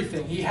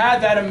everything. He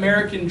had that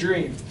American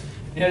dream.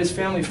 And yet his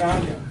family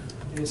found him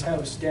in his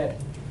house, dead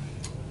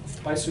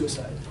by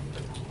suicide.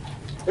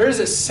 There is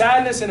a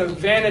sadness and a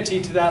vanity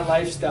to that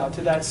lifestyle,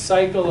 to that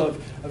cycle of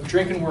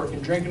drink and work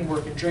and drink and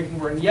work and drink and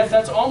work. And yet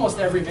that's almost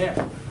every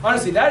man.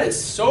 Honestly, that is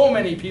so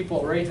many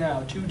people right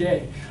now,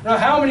 today. I don't know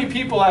how many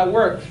people at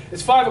work,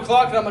 it's 5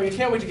 o'clock and I'm like, I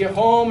can't wait to get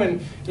home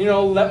and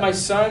let my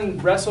son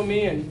wrestle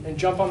me and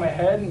jump on my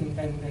head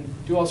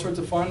and do all sorts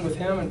of fun with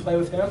him and play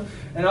with him.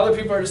 And other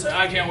people are just like,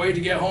 I can't wait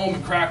to get home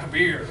and crack a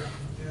beer.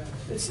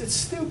 It's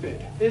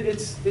stupid.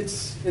 It's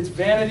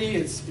vanity.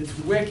 It's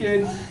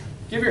wicked.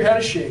 Give your head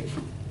a shake.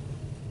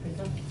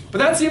 But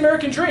that's the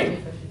American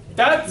dream.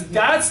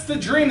 That's the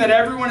dream that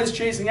everyone is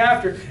chasing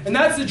after. And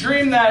that's the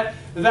dream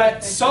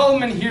that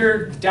Solomon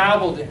here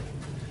dabbled in.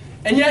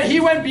 And yet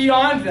he went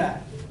beyond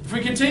that. If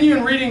we continue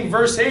in reading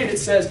verse 8, it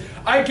says,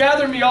 I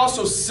gather me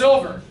also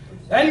silver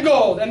and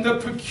gold and the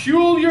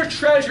peculiar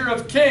treasure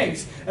of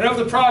kings and of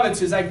the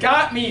provinces. I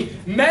got me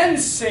men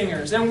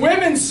singers and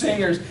women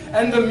singers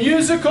and the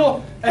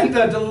musical and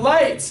the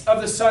delights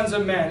of the sons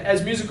of men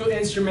as musical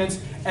instruments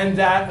and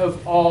that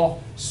of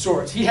all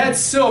swords. He had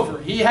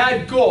silver. He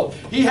had gold.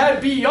 He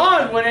had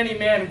beyond what any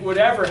man would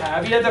ever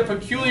have. He had the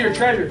peculiar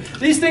treasure.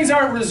 These things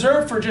aren't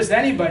reserved for just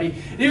anybody.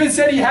 It even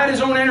said he had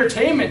his own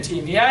entertainment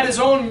team. He had his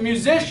own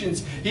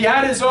musicians. He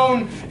had his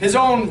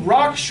own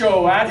rock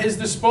show at his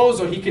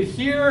disposal. He could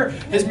hear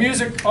his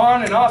music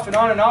on and off and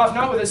on and off,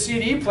 not with a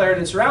CD player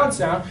and a surround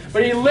sound,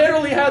 but he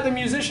literally had the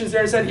musicians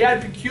there. It said he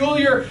had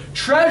peculiar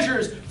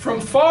treasures from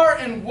far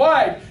and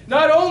wide.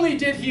 Not only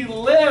did he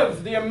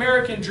live the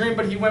American dream,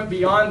 but he went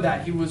beyond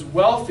that. He was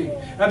wealthy.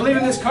 And I believe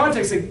in this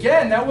context,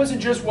 again, that wasn't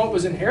just what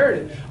was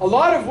inherited. A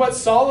lot of what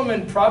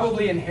Solomon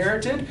probably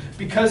inherited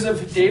because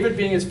of David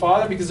being his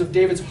father, because of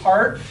David's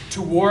heart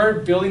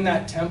toward building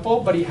that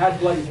temple, but he had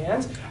bloody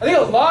hands. I think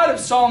a lot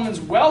of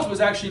Solomon's wealth was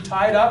actually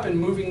tied up in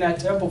moving that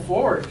temple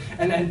forward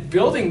and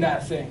building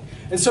that thing.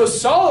 And so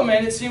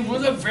Solomon, it seemed,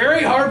 was a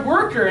very hard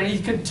worker, and he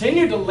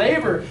continued to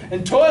labor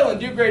and toil and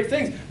do great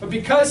things. But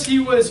because he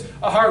was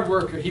a hard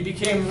worker, he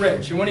became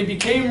rich. And when he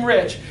became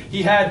rich,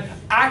 he had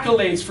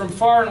accolades from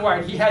far and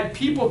wide. He had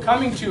people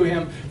coming to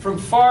him from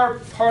far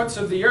parts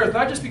of the earth,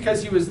 not just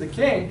because he was the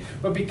king,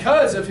 but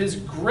because of his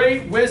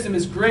great wisdom,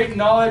 his great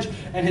knowledge,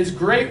 and his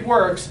great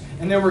works.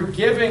 And they were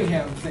giving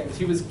him things.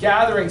 He was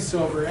gathering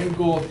silver and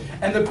gold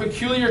and the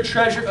peculiar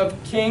treasure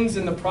of kings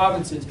in the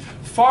provinces.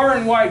 Far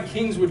and wide,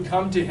 kings would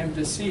come to him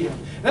to see him.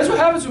 And that's what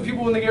happens with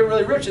people when they get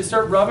really rich. They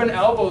start rubbing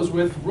elbows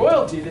with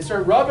royalty. They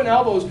start rubbing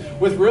elbows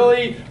with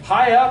really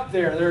high up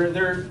there.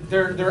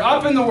 They're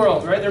up in the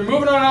world, right? They're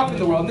moving on up in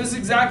the world. And this is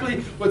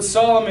exactly what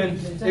Solomon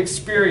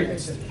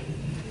experienced.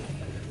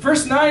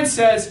 Verse 9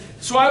 says,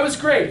 "So I was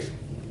great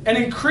and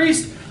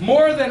increased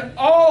more than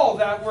all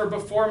that were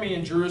before me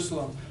in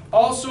Jerusalem.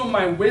 Also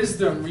my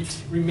wisdom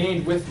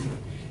remained with me."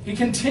 He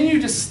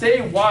continued to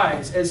stay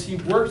wise as he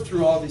worked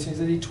through all these things,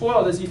 as he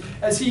toiled,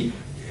 as he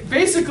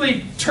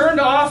basically turned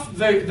off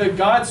the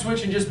God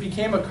switch and just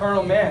became a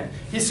carnal man.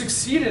 He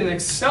succeeded and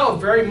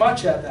excelled very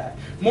much at that.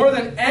 More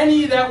than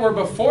any that were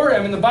before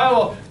him, and the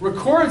Bible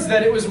records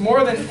that it was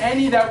more than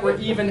any that were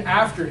even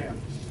after him.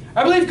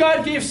 I believe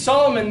God gave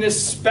Solomon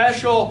this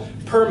special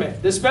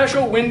permit, this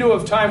special window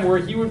of time where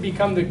he would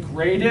become the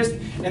greatest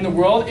in the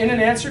world in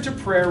an answer to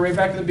prayer right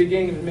back at the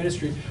beginning of the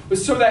ministry,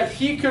 was so that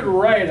he could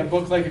write a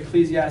book like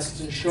Ecclesiastes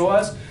and show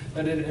us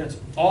that it is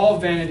all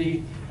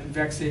vanity and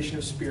vexation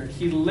of spirit.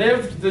 He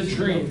lived the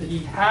dream. He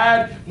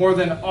had more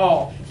than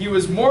all. He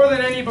was more than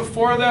any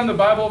before them. The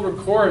Bible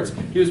records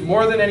he was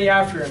more than any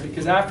after him,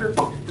 because after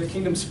the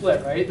kingdom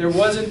split, right? There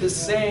wasn't the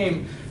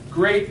same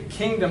great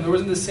kingdom. There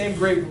wasn't the same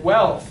great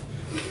wealth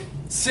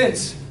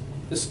since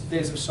the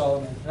days of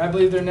Solomon. And I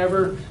believe there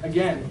never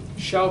again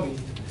shall be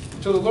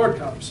until the Lord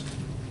comes.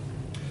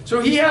 So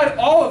he had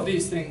all of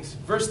these things.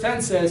 Verse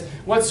 10 says,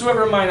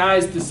 "Whatsoever mine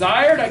eyes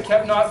desired, I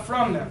kept not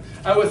from them.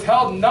 I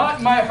withheld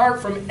not my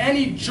heart from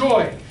any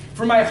joy.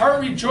 For my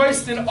heart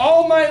rejoiced in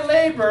all my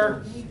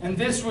labor, and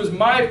this was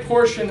my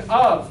portion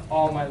of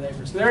all my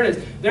labor." So there it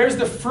is. There's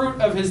the fruit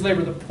of his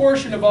labor. The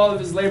portion of all of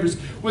his labors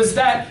was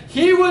that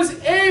he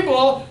was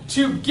able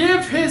to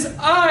give his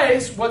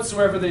eyes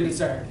whatsoever they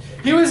desired.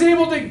 He was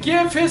able to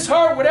give his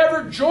heart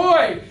whatever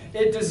joy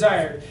it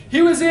desired.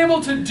 He was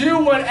able to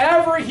do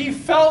whatever he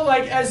felt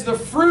like as the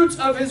fruits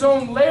of his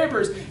own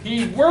labors.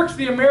 He worked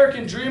the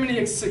American dream, and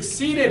he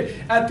succeeded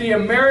at the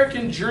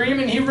American dream,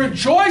 and he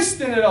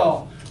rejoiced in it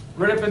all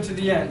right up until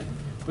the end.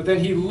 But then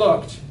he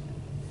looked.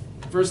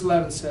 Verse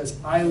 11 says,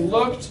 "I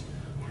looked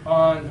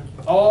on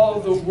all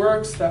the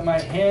works that my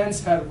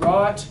hands had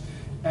wrought,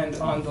 and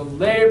on the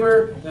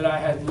labor that I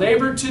had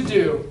labored to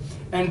do.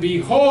 And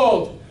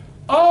behold,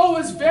 all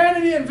was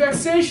vanity and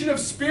vexation of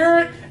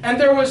spirit, and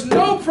there was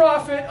no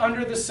profit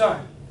under the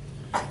sun."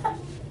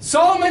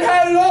 Solomon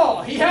had it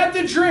all. He had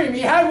the dream.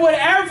 He had what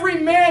every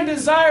man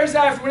desires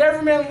after, what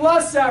every man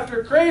lusts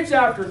after, craves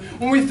after.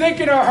 When we think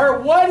in our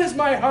heart, what does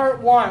my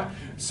heart want?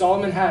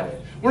 Solomon had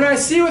it. When I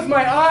see with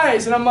my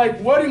eyes, and I'm like,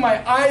 what do my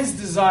eyes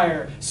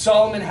desire?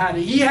 Solomon had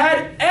it. He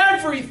had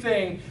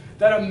everything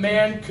that a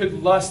man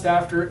could lust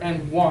after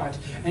and want.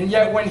 And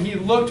yet when he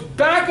looked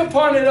back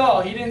upon it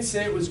all, he didn't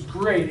say it was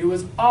great. It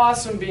was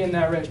awesome being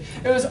that rich.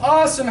 It was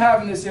awesome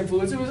having this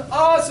influence. It was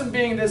awesome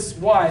being this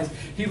wise.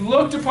 He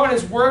looked upon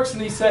his works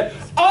and he said,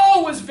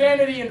 all was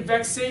vanity and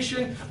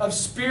vexation of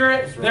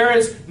spirit. Right. There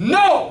is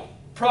no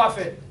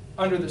profit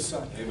under the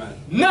sun. Amen.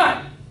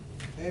 None.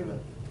 Amen.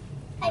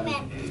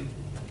 Amen.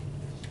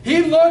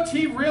 He looked,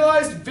 he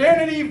realized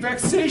vanity,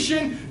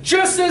 vexation,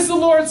 just as the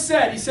Lord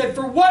said. He said,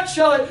 "For what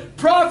shall it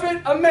profit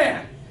a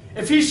man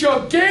if he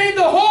shall gain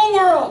the whole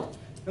world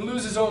and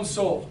lose his own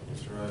soul?"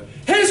 That's right.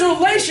 His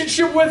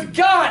relationship with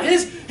God,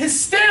 his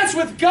stance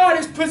with God,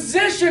 his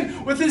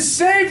position with his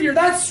Savior,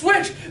 that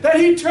switch that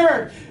he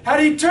turned,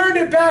 had he turned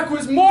it back,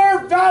 was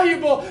more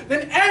valuable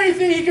than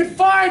anything he could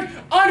find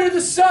under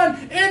the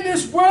sun in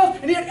this world.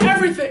 And he had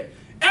everything.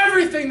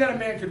 Everything that a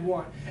man could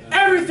want.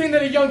 Everything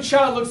that a young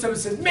child looks up and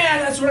says, man,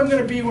 that's what I'm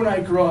going to be when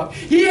I grow up.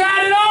 He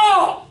had it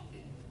all.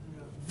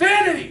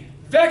 Vanity,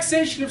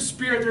 vexation of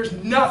spirit, there's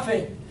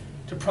nothing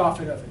to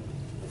profit of it.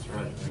 That's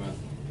right. Amen.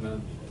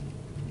 Amen.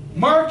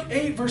 Mark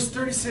 8, verse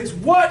 36,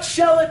 what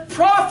shall it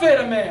profit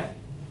a man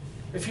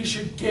if he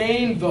should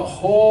gain the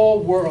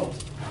whole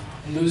world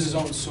and lose his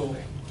own soul?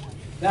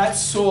 That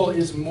soul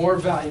is more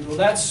valuable.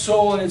 That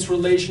soul in its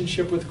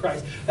relationship with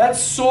Christ, that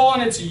soul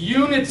in its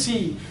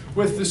unity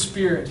with the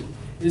Spirit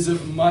is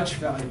of much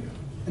value.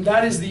 And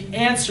that is the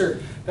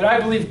answer that I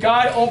believe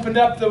God opened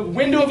up the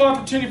window of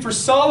opportunity for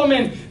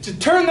Solomon to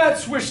turn that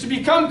switch, to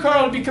become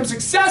carnal, to become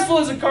successful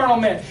as a carnal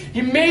man.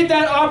 He made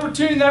that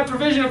opportunity, that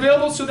provision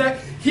available so that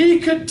he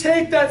could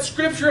take that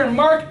scripture in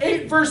Mark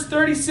 8 verse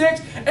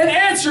 36 and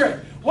answer it.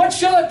 What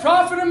shall it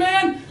profit a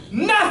man?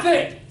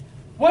 Nothing.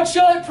 What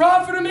shall it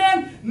profit a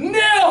man?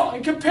 Nil.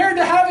 And compared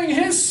to having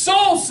his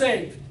soul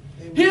saved,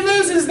 he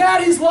loses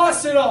that, he's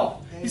lost it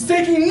all. He's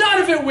taking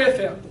none of it with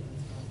him.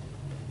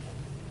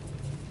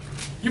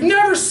 You've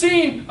never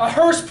seen a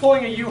hearse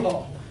pulling a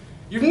U-Haul.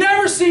 You've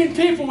never seen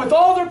people with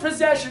all their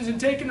possessions and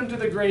taking them to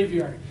the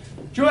graveyard.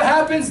 Do you know what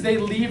happens? They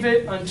leave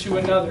it unto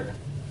another.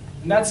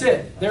 And that's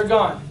it. They're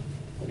gone.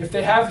 If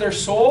they have their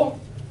soul,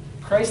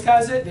 Christ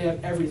has it, they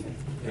have everything.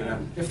 Yeah.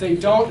 If they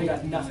don't, they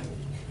got nothing.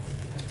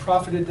 It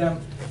profited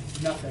them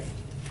nothing.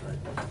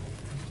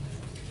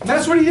 And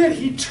that's what he did.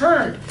 He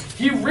turned.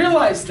 He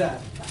realized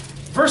that.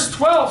 Verse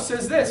 12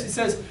 says this. He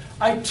says,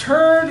 I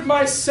turned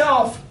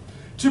myself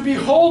to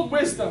behold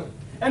wisdom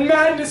and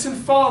madness and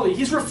folly.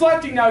 He's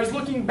reflecting now. He's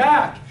looking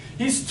back.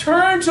 He's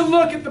turned to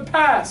look at the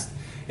past.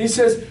 He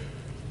says,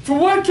 for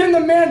what can the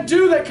man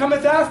do that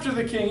cometh after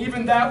the king,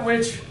 even that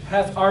which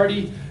hath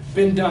already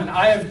been done?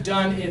 I have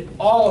done it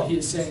all, he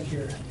is saying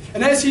here.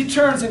 And as he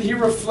turns and he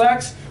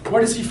reflects,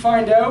 what does he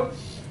find out?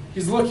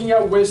 He's looking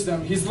at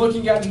wisdom. He's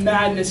looking at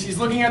madness. He's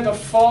looking at the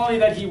folly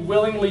that he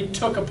willingly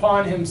took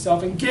upon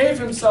himself and gave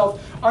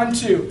himself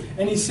unto.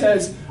 And he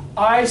says,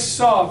 I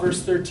saw,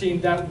 verse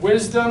 13, that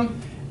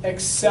wisdom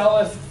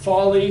excelleth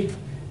folly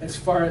as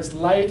far as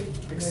light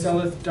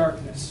excelleth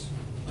darkness.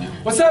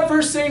 What's that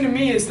verse saying to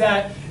me is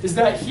that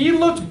he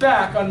looked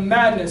back on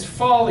madness,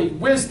 folly,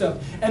 wisdom,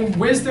 and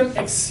wisdom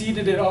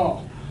exceeded it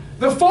all.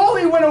 The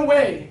folly went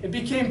away. It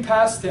became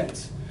past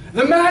tense.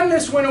 The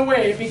madness went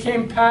away. It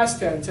became past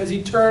tense as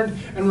he turned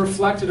and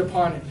reflected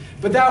upon it.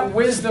 But that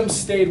wisdom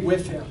stayed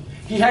with him.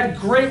 He had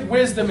great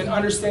wisdom and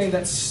understanding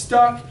that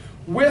stuck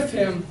with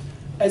him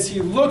as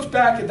he looked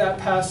back at that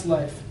past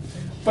life.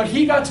 But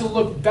he got to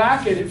look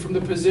back at it from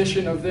the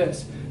position of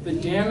this. The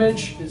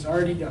damage is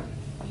already done.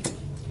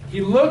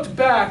 He looked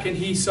back and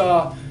he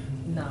saw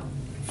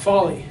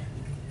folly,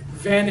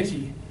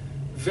 vanity,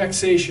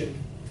 vexation.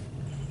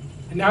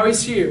 And now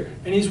he's here,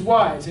 and he's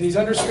wise, and he's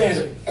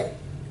understanding.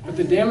 But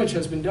the damage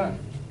has been done.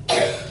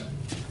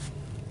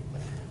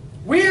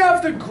 We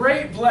have the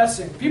great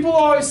blessing. People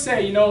always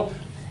say,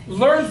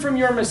 learn from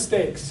your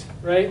mistakes,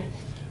 right?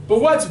 But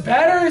what's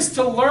better is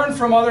to learn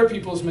from other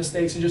people's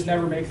mistakes and just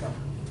never make them.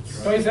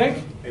 Don't you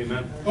think?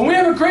 Amen. And we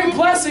have a great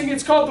blessing.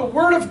 It's called the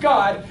Word of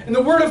God. And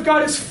the Word of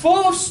God is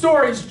full of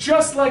stories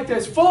just like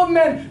this. Full of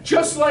men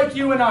just like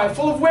you and I.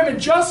 Full of women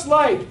just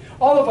like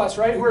all of us,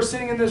 right? Who are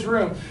sitting in this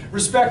room,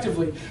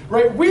 respectively.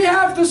 Right? We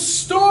have the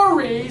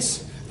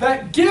stories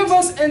that give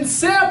us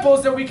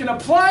examples that we can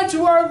apply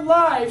to our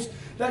lives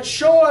that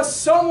show us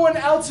someone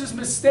else's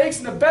mistakes.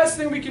 And the best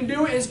thing we can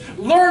do is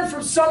learn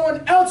from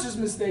someone else's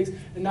mistakes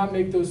and not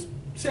make those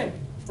same.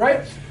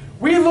 Right?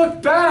 We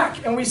look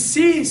back and we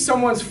see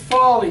someone's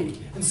folly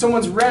and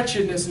someone's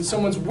wretchedness and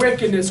someone's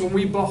wickedness, and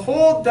we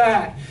behold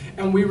that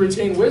and we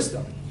retain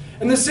wisdom.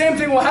 And the same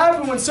thing will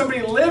happen when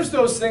somebody lives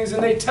those things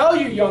and they tell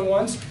you, young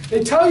ones,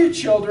 they tell you,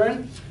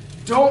 children,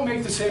 don't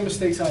make the same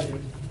mistakes I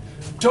did.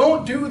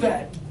 Don't do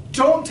that.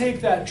 Don't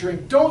take that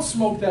drink. Don't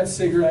smoke that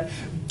cigarette.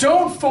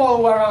 Don't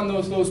follow around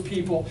those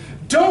people.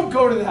 Don't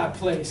go to that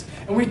place.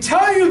 And we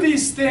tell you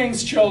these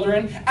things,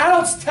 children.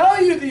 Adults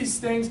tell you these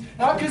things,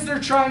 not because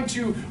they're trying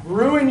to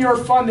ruin your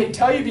fun. They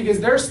tell you because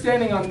they're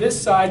standing on this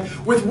side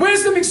with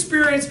wisdom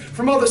experience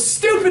from all the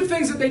stupid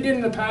things that they did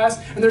in the past.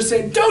 And they're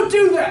saying, don't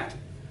do that.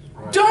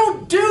 Right.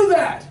 Don't do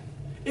that.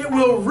 It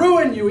will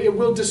ruin you. It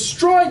will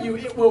destroy you.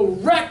 It will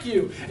wreck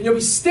you. And you'll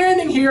be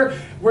standing here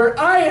where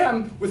I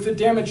am with the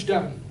damage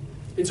done.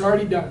 It's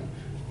already done.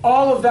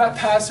 All of that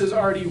past has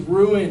already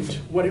ruined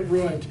what it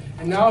ruined.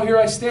 And now here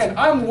I stand.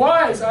 I'm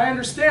wise. I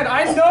understand.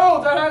 I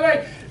know that I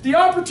had the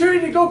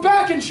opportunity to go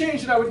back and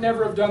change it. I would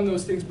never have done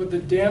those things. But the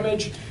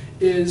damage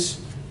is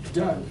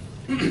done.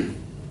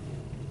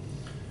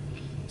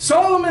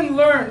 Solomon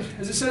learned,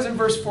 as it says in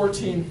verse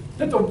 14,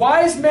 that the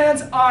wise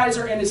man's eyes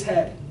are in his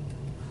head,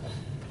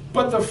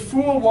 but the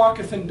fool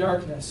walketh in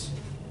darkness.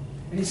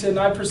 And he said, and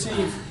I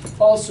perceive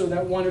also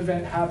that one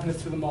event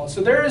happeneth to them all. So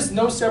there is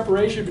no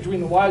separation between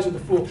the wise and the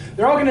fool.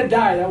 They're all going to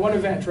die, that one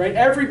event, right?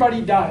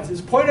 Everybody dies. It's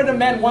appointed a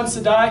man once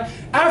to die.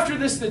 After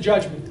this, the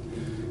judgment.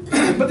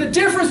 But the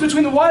difference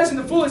between the wise and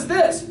the fool is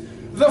this.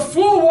 The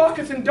fool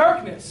walketh in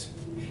darkness.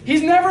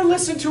 He's never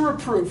listened to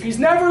reproof. He's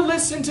never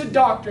listened to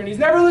doctrine. He's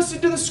never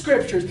listened to the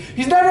scriptures.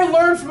 He's never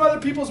learned from other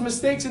people's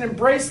mistakes and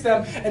embraced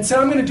them and said,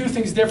 I'm going to do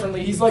things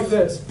differently. He's like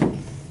this.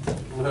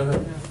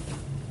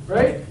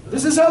 Right?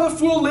 This is how the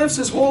fool lives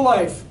his whole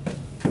life.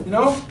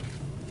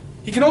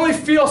 He can only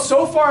feel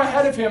so far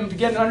ahead of him to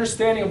get an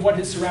understanding of what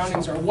his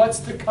surroundings are, what's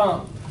to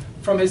come.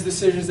 from his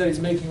decisions that he's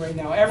making right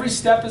now. Every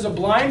step is a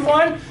blind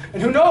one,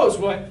 and who knows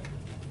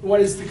what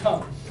is to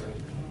come.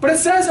 But it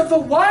says of the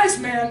wise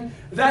man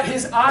that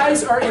his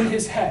eyes are in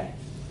his head.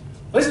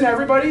 Listen,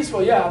 everybody's,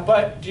 well, yeah,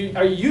 but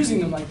are you using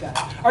them like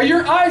that? Are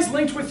your eyes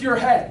linked with your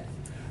head?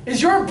 Is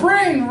your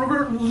brain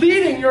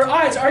leading your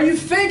eyes? Are you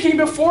thinking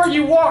before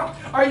you walk?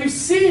 Are you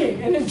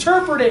seeing and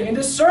interpreting and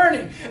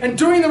discerning and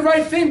doing the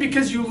right thing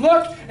because you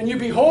look and you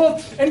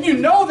behold and you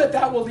know that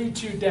that will lead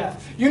to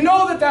death? You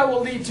know that that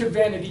will lead to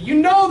vanity. You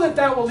know that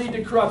that will lead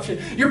to corruption.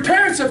 Your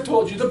parents have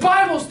told you. The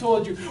Bible's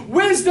told you.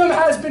 Wisdom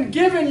has been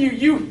given you.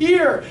 You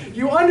hear,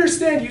 you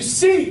understand, you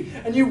see,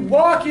 and you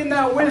walk in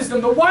that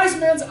wisdom. The wise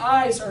man's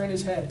eyes are in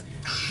his head.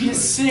 He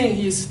is seeing,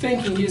 he is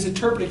thinking, he is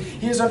interpreting,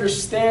 he is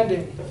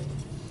understanding.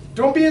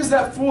 Don't be as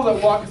that fool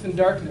that walketh in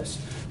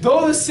darkness.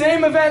 Though the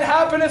same event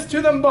happeneth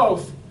to them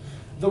both,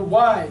 the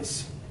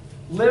wise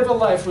live a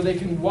life where they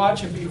can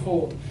watch and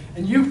behold.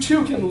 And you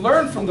too can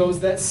learn from those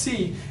that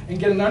see and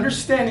get an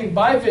understanding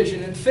by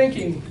vision and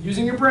thinking,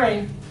 using your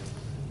brain,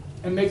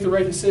 and make the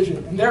right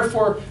decision. And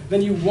therefore,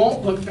 then you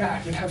won't look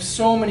back and have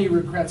so many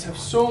regrets, have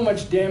so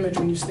much damage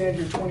when you stand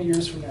here 20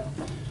 years from now.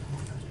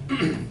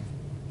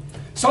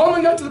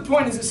 Solomon got to the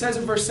point, as it says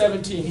in verse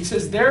 17. He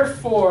says,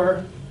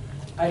 therefore,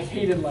 I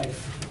hated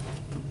life,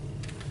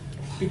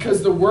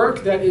 because the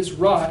work that is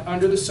wrought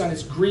under the sun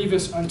is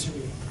grievous unto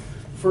me.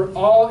 For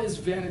all is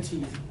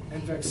vanity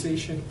and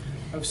vexation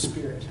of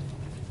spirit.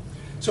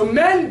 So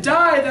men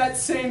die that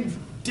same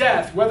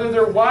death, whether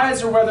they're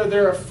wise or whether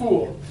they're a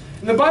fool.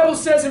 And the Bible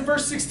says in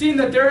verse 16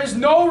 that there is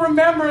no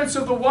remembrance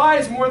of the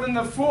wise more than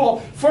the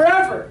fool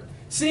forever,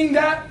 seeing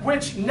that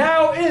which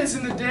now is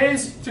in the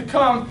days to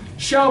come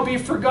shall be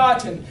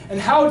forgotten. And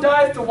how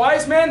dieth the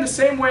wise man? The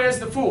same way as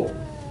the fool.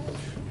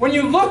 When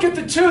you look at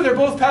the two, they're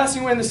both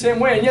passing away in the same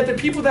way. And yet the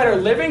people that are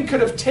living could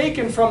have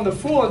taken from the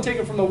fool and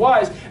taken from the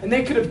wise, and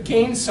they could have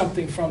gained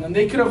something from them.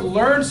 They could have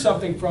learned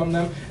something from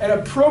them and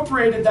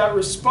appropriated that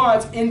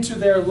response into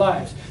their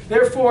lives.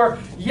 Therefore,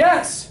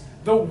 yes,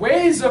 the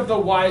ways of the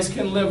wise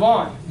can live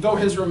on, though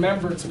his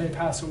remembrance may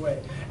pass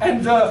away.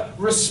 And the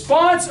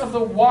response of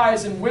the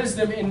wise and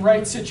wisdom in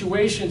right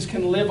situations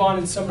can live on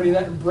in somebody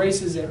that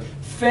embraces it,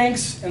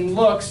 thinks and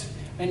looks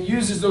and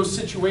uses those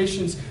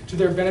situations to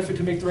their benefit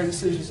to make the right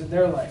decisions in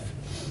their life.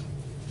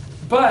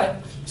 But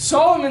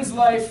Solomon's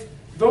life,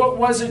 though it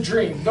was a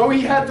dream, though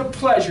he had the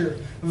pleasure,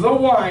 the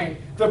wine,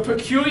 the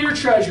peculiar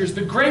treasures,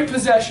 the great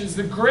possessions,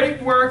 the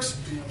great works,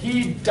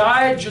 he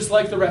died just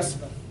like the rest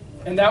of them.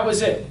 And that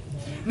was it.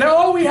 Now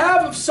all we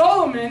have of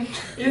Solomon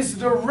is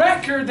the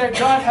record that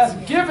God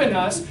hath given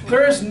us.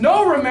 There is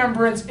no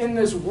remembrance in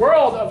this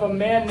world of a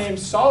man named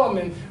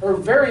Solomon, or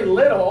very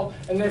little.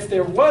 And if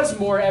there was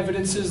more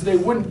evidences, they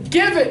wouldn't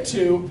give it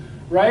to,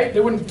 right? They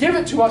wouldn't give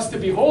it to us to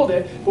behold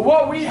it. But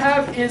what we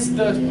have is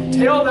the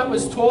tale that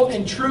was told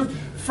in truth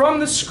from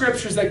the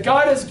Scriptures that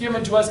God has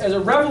given to us as a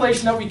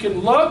revelation that we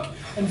can look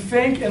and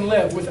think and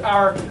live with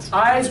our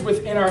eyes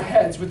within our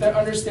heads, with that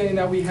understanding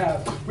that we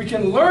have. We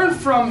can learn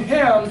from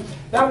Him.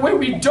 That way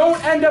we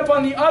don't end up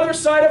on the other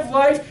side of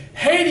life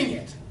hating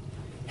it,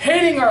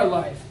 hating our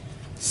life,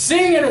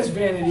 seeing it as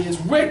vanity, as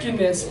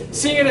wickedness,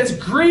 seeing it as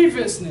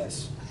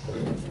grievousness.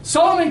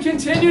 Solomon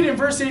continued in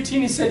verse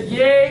 18, he said,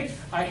 yea,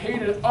 I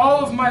hated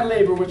all of my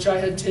labor which I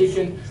had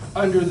taken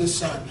under the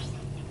sun.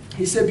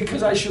 He said,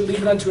 because I should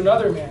leave it unto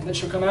another man that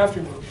shall come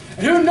after me.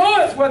 And who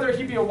knoweth whether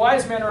he be a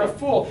wise man or a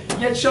fool?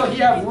 Yet shall he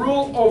have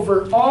rule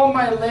over all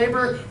my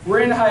labor,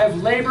 wherein I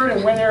have labored,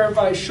 and whenever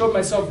I showed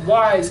myself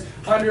wise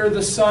under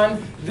the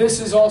sun.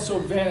 This is also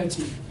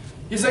vanity.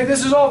 He's like,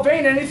 this is all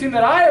vain. Anything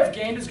that I have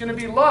gained is going to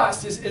be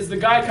lost. Is the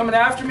guy coming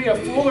after me a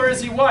fool, or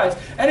is he wise?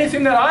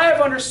 Anything that I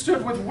have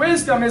understood with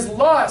wisdom is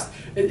lost.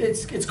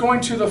 It's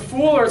going to the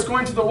fool, or it's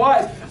going to the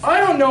wise. I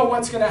don't know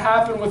what's going to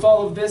happen with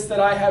all of this that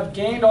I have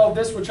gained, all of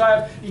this which I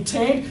have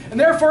attained. And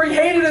therefore he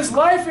hated his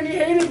life and he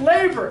hated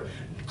labor.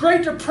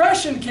 Great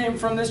depression came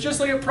from this, just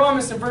like it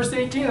promised in verse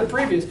 18 of the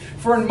previous.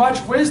 For in much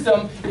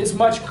wisdom is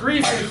much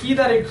grief, and he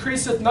that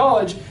increaseth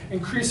knowledge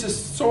increaseth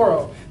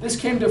sorrow. This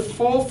came to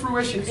full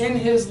fruition in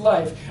his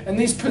life. And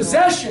these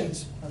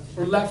possessions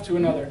were left to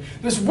another.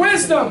 This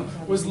wisdom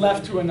was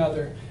left to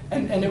another.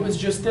 And it was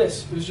just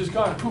this. It was just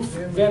gone. Poof,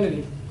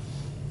 vanity.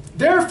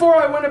 Therefore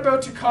I went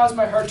about to cause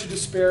my heart to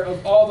despair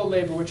of all the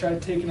labor which I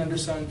had taken under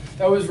sun.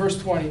 That was verse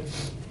 20.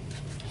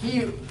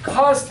 He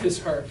caused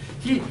his heart.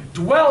 He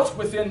dwelt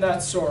within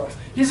that sorrow.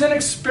 He's an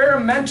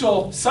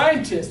experimental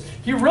scientist.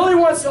 He really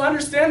wants to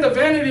understand the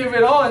vanity of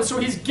it all, and so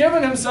he's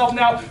given himself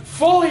now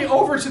fully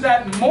over to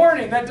that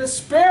mourning, that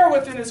despair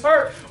within his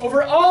heart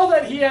over all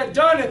that he had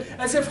done,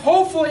 as if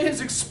hopefully his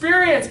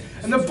experience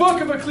in the book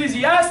of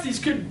Ecclesiastes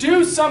could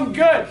do some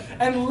good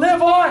and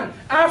live on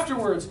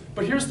afterwards.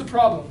 But here's the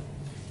problem.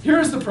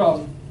 Here's the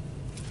problem.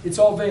 It's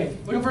all vain.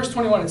 Look at verse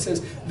 21. It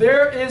says,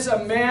 there is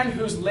a man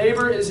whose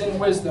labor is in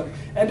wisdom,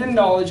 and in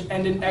knowledge,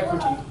 and in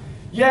equity.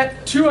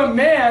 Yet to a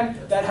man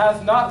that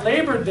hath not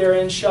labored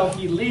therein shall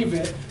he leave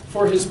it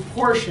for his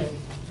portion.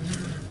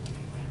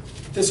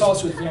 This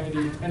also is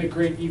vanity and a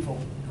great evil.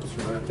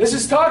 This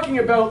is talking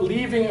about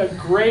leaving a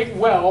great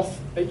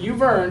wealth that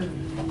you've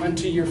earned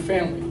unto your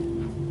family,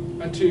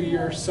 unto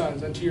your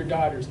sons, unto your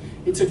daughters.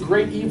 It's a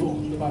great evil,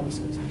 the Bible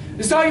says.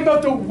 It's talking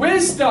about the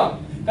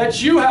wisdom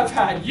that you have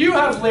had, you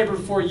have labored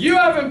for, you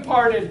have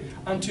imparted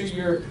unto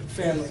your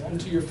family,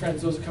 unto your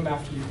friends, those that come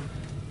after you.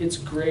 It's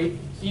great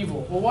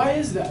evil. Well, why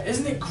is that?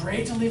 Isn't it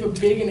great to leave a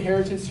big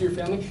inheritance to your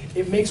family?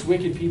 It makes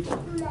wicked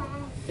people.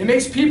 It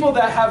makes people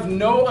that have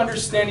no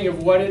understanding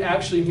of what it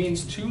actually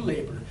means to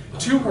labor,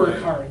 to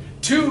work hard,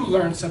 to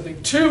learn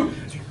something, to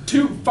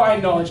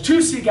find knowledge,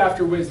 to seek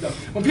after wisdom.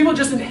 When people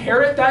just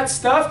inherit that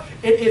stuff,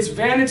 it is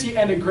vanity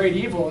and a great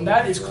evil, and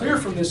that is clear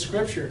from this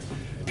scripture.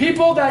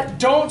 People that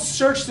don't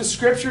search the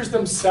scriptures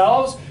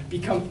themselves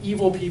become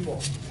evil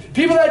people.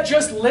 People that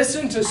just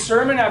listen to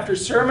sermon after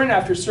sermon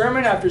after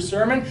sermon after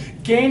sermon,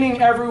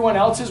 gaining everyone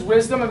else's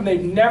wisdom, and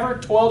they've never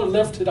toiled or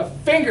lifted a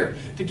finger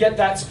to get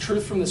that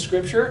truth from the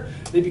scripture,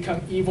 they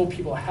become evil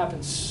people. It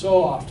happens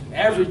so often,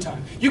 every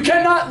time. You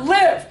cannot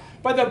live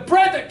by the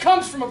bread that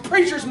comes from a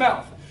preacher's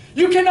mouth.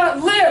 You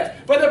cannot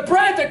live by the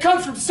bread that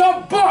comes from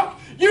some book.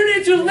 You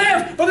need to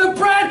live by the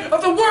bread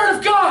of the Word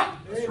of God.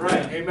 That's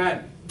right.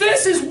 Amen.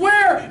 This is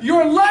where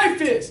your life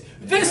is.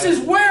 This is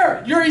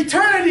where your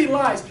eternity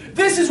lies.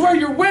 This is where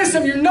your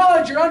wisdom, your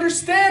knowledge, your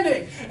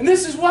understanding. And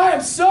this is why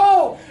I'm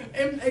so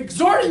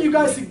exhorting you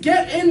guys to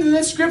get into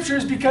this scripture,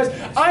 is because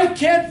I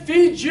can't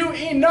feed you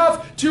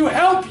enough to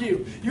help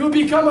you. You will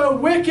become a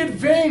wicked,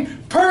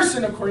 vain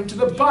person, according to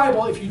the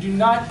Bible, if you do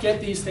not get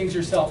these things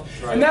yourself.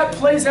 Right. And that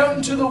plays out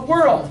into the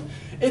world.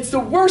 It's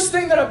the worst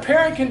thing that a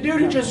parent can do,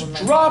 to just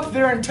drop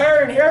their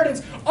entire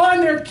inheritance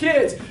on their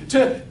kids,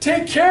 to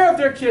take care of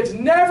their kids,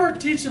 never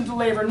teach them to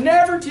labor,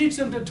 never teach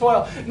them to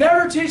toil,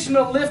 never teach them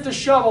to lift a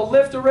shovel,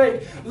 lift a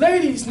rake.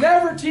 Ladies,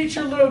 never teach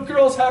your little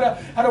girls how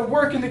to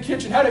work in the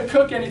kitchen, how to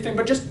cook anything,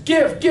 but just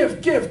give.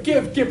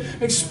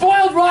 Like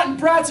spoiled, rotten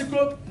brats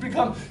that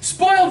become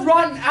spoiled,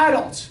 rotten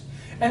adults.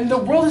 And the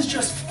world is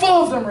just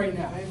full of them right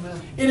now.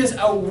 Amen. It is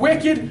a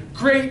wicked,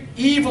 great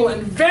evil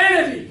and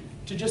vanity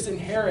to just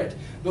inherit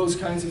those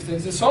kinds of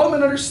things. And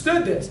Solomon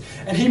understood this,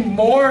 and he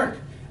mourned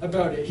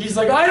about it. He's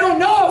like, I don't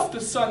know if the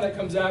son that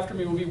comes after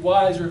me will be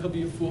wise or if he'll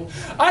be a fool.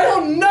 I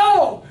don't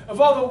know of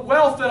all the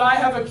wealth that I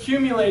have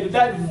accumulated,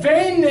 that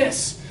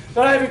vainness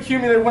that I have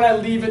accumulated, when I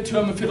leave it to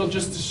him, if it'll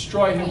just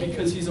destroy him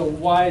because he's not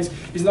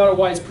a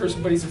wise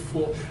person, but he's a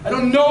fool. I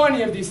don't know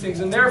any of these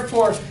things, and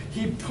therefore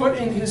he put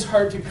in his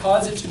heart to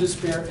cause it to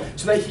despair,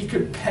 so that he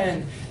could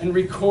pen and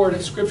record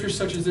a scripture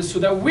such as this, so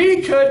that we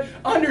could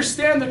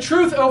understand the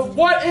truth of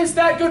what is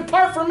that good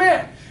part for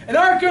man. And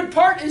our good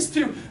part is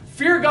to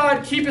fear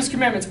God, keep His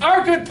commandments.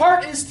 Our good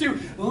part is to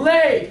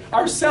lay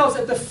ourselves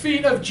at the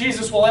feet of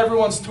Jesus while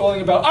everyone's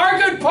toiling about. Our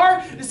good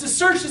part is to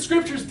search the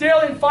Scriptures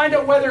daily and find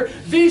out whether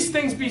these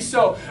things be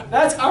so.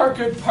 That's our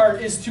good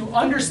part, is to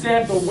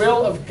understand the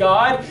will of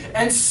God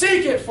and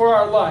seek it for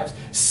our lives.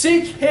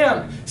 Seek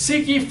Him.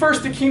 Seek ye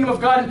first the kingdom of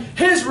God and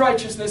His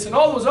righteousness, and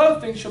all those other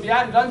things shall be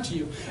added unto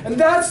you. And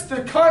that's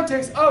the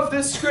context of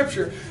this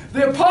Scripture.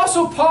 The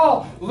Apostle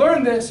Paul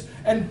learned this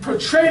and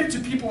portrayed it to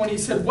people when he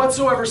said,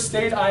 whatsoever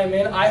state I am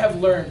in, I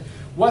have learned.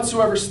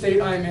 Whatsoever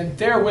state I am in,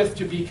 therewith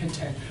to be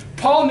content.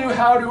 Paul knew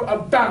how to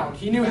abound.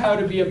 He knew how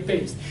to be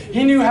abased.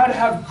 He knew how to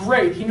have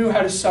great. He knew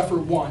how to suffer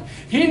want.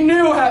 He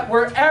knew how,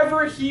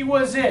 wherever he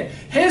was in.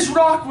 His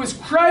rock was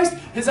Christ.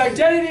 His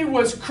identity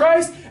was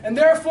Christ. And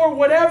therefore,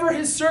 whatever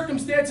his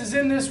circumstances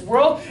in this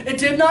world, it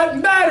did not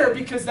matter,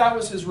 because that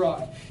was his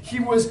rock. He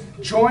was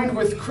joined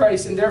with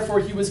Christ, and therefore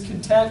he was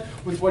content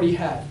with what he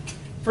had.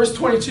 Verse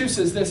 22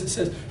 says this, it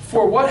says,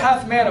 for what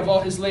hath man of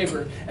all his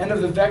labor, and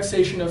of the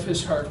vexation of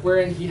his heart,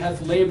 wherein he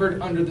hath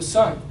labored under the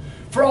sun?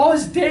 For all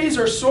his days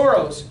are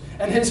sorrows,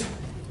 and his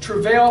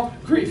travail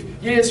grief.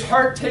 Yea, his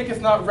heart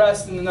taketh not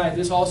rest in the night.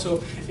 This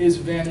also is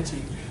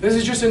vanity. This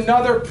is just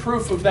another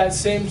proof of that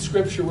same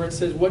scripture where it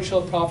says, what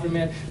shall it profit a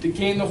man to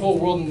gain the whole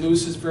world and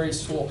lose his very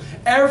soul?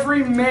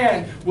 Every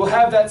man will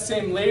have that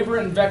same labor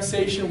and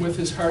vexation with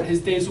his heart.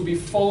 His days will be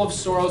full of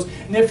sorrows.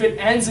 And if it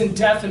ends in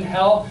death and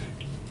hell,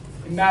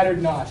 it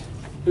mattered not.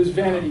 It was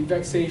vanity,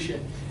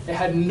 vexation. It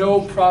had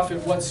no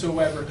profit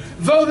whatsoever.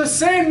 Though the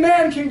same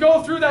man can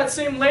go through that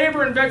same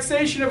labor and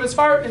vexation of his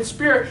heart and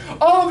spirit,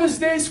 all of his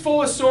days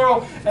full of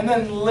sorrow, and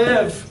then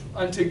live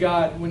unto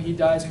God when he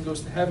dies and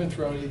goes to heaven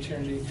throughout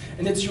eternity.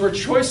 And it's your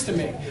choice to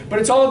make. But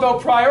it's all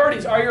about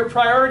priorities. Are your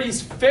priorities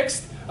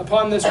fixed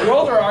upon this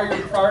world, or are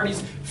your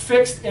priorities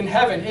fixed in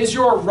heaven? Is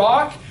your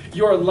rock,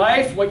 your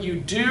life, what you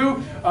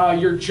do,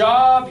 your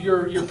job,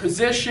 your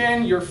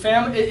position, your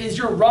family, is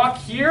your rock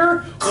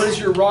here, or is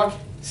your rock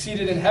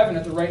seated in heaven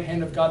at the right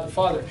hand of God the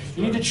Father?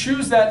 You need to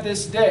choose that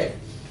this day.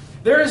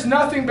 There is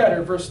nothing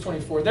better, verse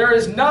 24, there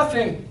is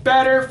nothing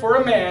better for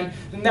a man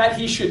than that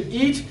he should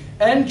eat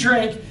and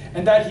drink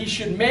and that he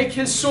should make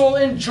his soul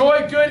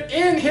enjoy good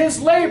in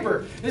his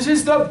labor. This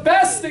is the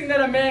best thing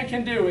that a man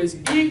can do, is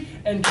eat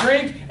and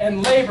drink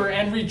and labor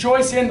and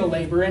rejoice in the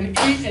labor, and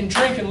eat and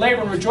drink and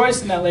labor and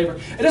rejoice in that labor.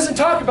 It doesn't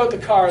talk about the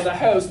car, the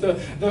house, the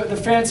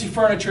fancy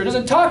furniture. It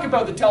doesn't talk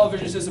about the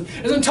television system.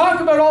 It doesn't talk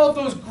about all of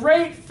those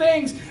great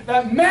things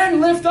that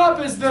men lift up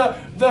as the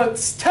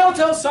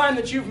telltale sign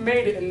that you've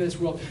made it in this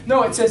world.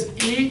 No, it says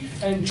eat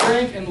and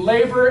drink and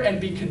labor and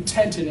be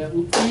content in it.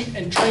 Eat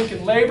and drink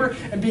and labor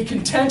and be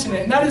content in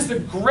it. And that is the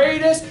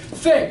greatest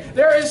thing.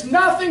 There is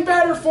nothing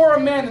better for a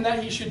man than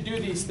that he should do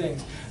these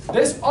things.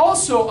 This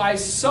also I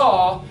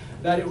saw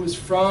that it was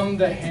from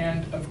the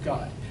hand of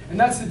God. And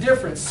that's the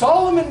difference.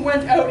 Solomon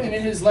went out and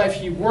in his life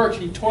he worked,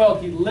 he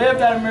toiled, he lived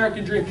that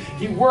American dream.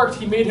 He worked,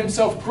 he made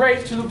himself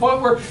great to the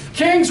point where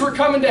kings were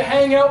coming to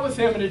hang out with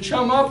him and to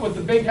chum up with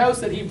the big house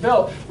that he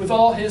built with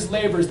all his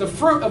labors. The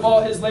fruit of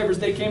all his labors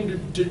they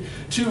came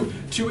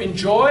to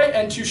enjoy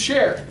and to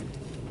share.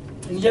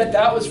 And yet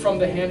that was from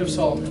the hand of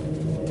Solomon.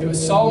 It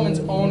was Solomon's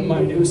own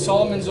mind. It was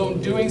Solomon's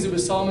own doings. It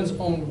was Solomon's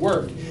own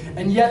work.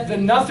 And yet the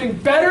nothing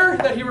better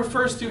that he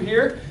refers to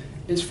here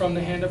is from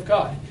the hand of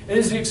God. It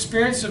is the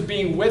experience of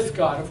being with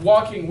God, of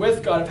walking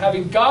with God, of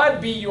having God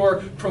be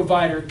your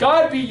provider,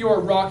 God be your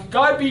rock,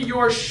 God be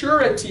your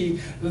surety.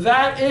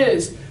 That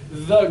is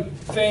the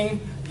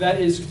thing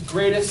that is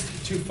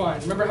greatest to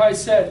find. Remember how I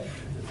said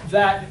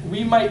that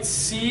we might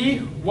see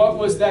what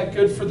was that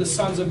good for the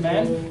sons of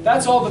men?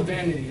 That's all the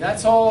vanity.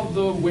 That's all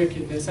the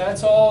wickedness.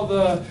 That's all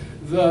the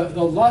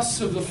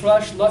lusts of the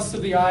flesh, lusts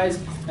of the eyes,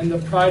 and the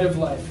pride of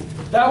life.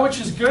 That which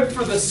is good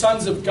for the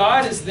sons of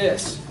God is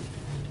this: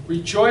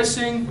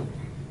 rejoicing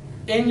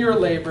in your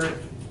labor,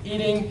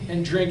 eating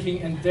and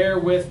drinking, and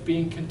therewith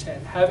being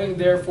content. Having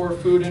therefore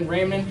food and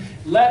raiment,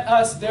 let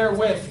us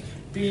therewith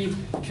be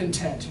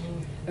content.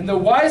 And the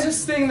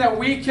wisest thing that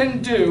we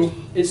can do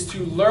is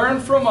to learn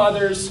from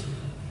others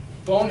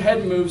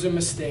bonehead moves and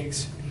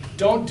mistakes.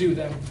 Don't do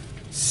them.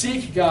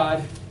 Seek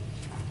God.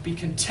 Be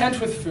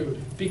content with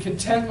food. Be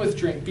content with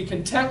drink. Be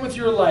content with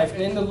your life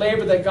and in the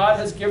labor that God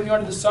has given you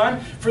under the sun,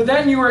 for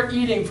then you are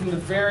eating from the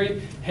very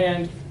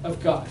hand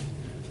of God.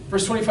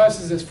 Verse 25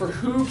 says this: for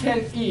who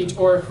can eat,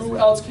 or who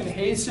else can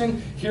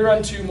hasten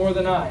hereunto more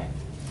than I?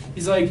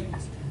 He's like,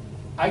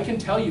 I can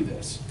tell you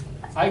this.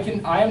 I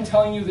am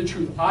telling you the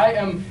truth. I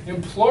am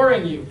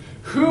imploring you.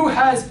 Who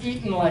has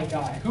eaten like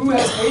I? Who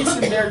has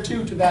hastened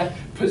thereto to that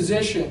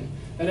position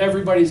that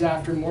everybody's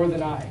after more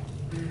than I?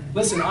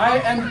 Listen, I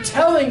am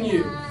telling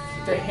you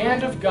that the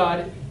hand of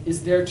God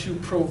is there to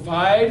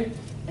provide,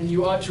 and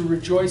you ought to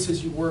rejoice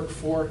as you work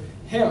for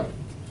Him.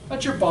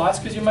 Not your boss,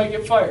 because you might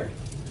get fired.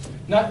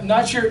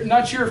 Not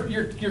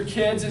your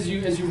kids as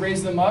you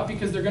raise them up,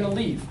 because they're going to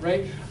leave,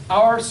 right?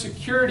 Our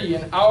security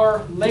and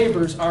our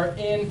labors are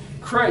in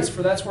Christ,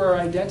 for that's where our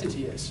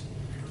identity is.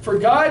 For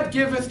God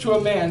giveth to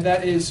a man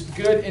that is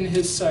good in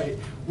his sight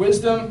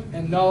wisdom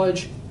and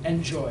knowledge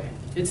and joy.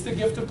 It's the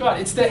gift of God.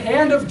 It's the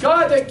hand of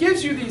God that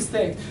gives you these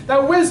things.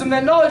 That wisdom,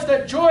 that knowledge,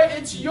 that joy,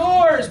 it's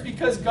yours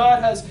because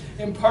God has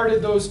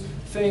imparted those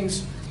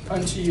things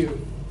unto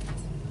you.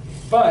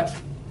 But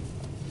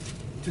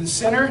to the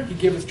sinner He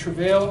giveth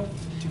travail,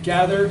 to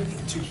gather,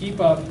 to heap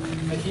up,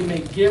 that he may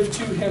give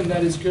to him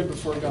that is good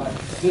before God.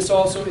 This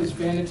also is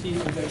vanity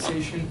and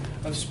vexation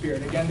of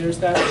spirit. Again, there's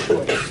that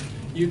choice.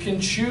 You can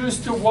choose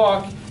to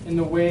walk in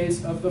the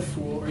ways of the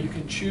fool, or you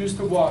can choose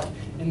to walk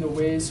in the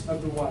ways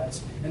of the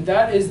wise. And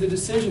that is the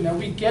decision that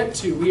we get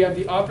to. We have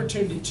the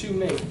opportunity to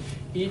make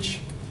each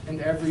and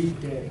every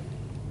day.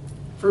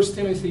 1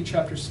 Timothy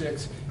chapter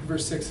 6,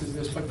 verse 6 is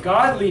this: but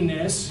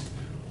godliness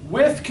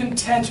with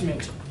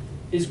contentment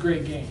is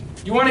great gain.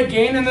 You want to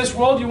gain in this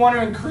world? You want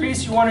to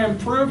increase? You want to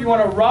improve? You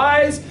want to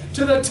rise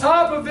to the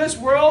top of this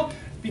world?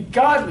 Be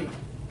godly.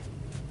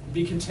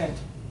 Be content.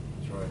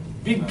 That's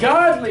right. Be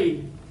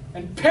godly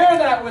and pair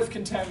that with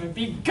contentment.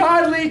 Be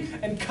godly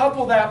and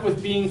couple that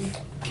with being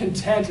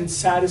content and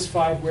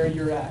satisfied where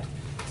you're at.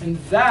 And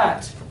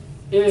that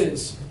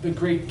is the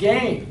great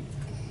gain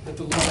that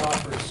the Lord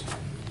offers.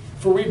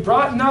 For we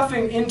brought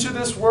nothing into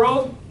this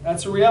world.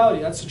 That's a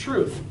reality. That's the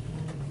truth.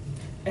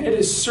 And it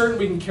is certain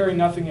we can carry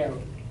nothing out.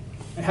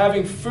 And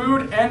having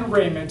food and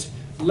raiment,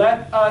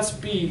 let us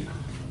be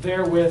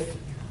therewith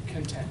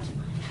content.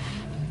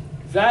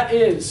 That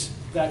is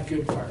that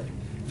good part.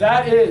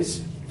 That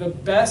is the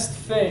best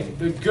thing.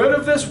 The good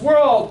of this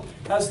world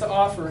has to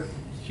offer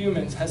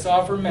humans, has to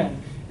offer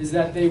men, is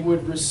that they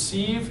would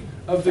receive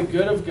of the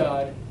good of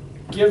God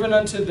given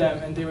unto them,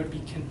 and they would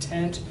be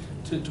content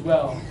to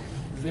dwell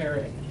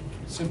therein.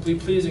 Simply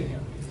pleasing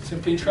Him,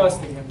 simply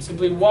trusting Him,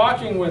 simply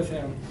walking with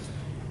Him.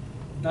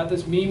 Not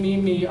this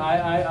me,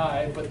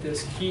 I, but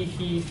this he,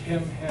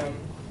 him,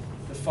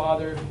 the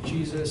Father,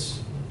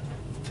 Jesus.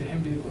 To Him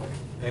be the glory.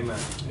 Amen.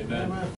 Amen.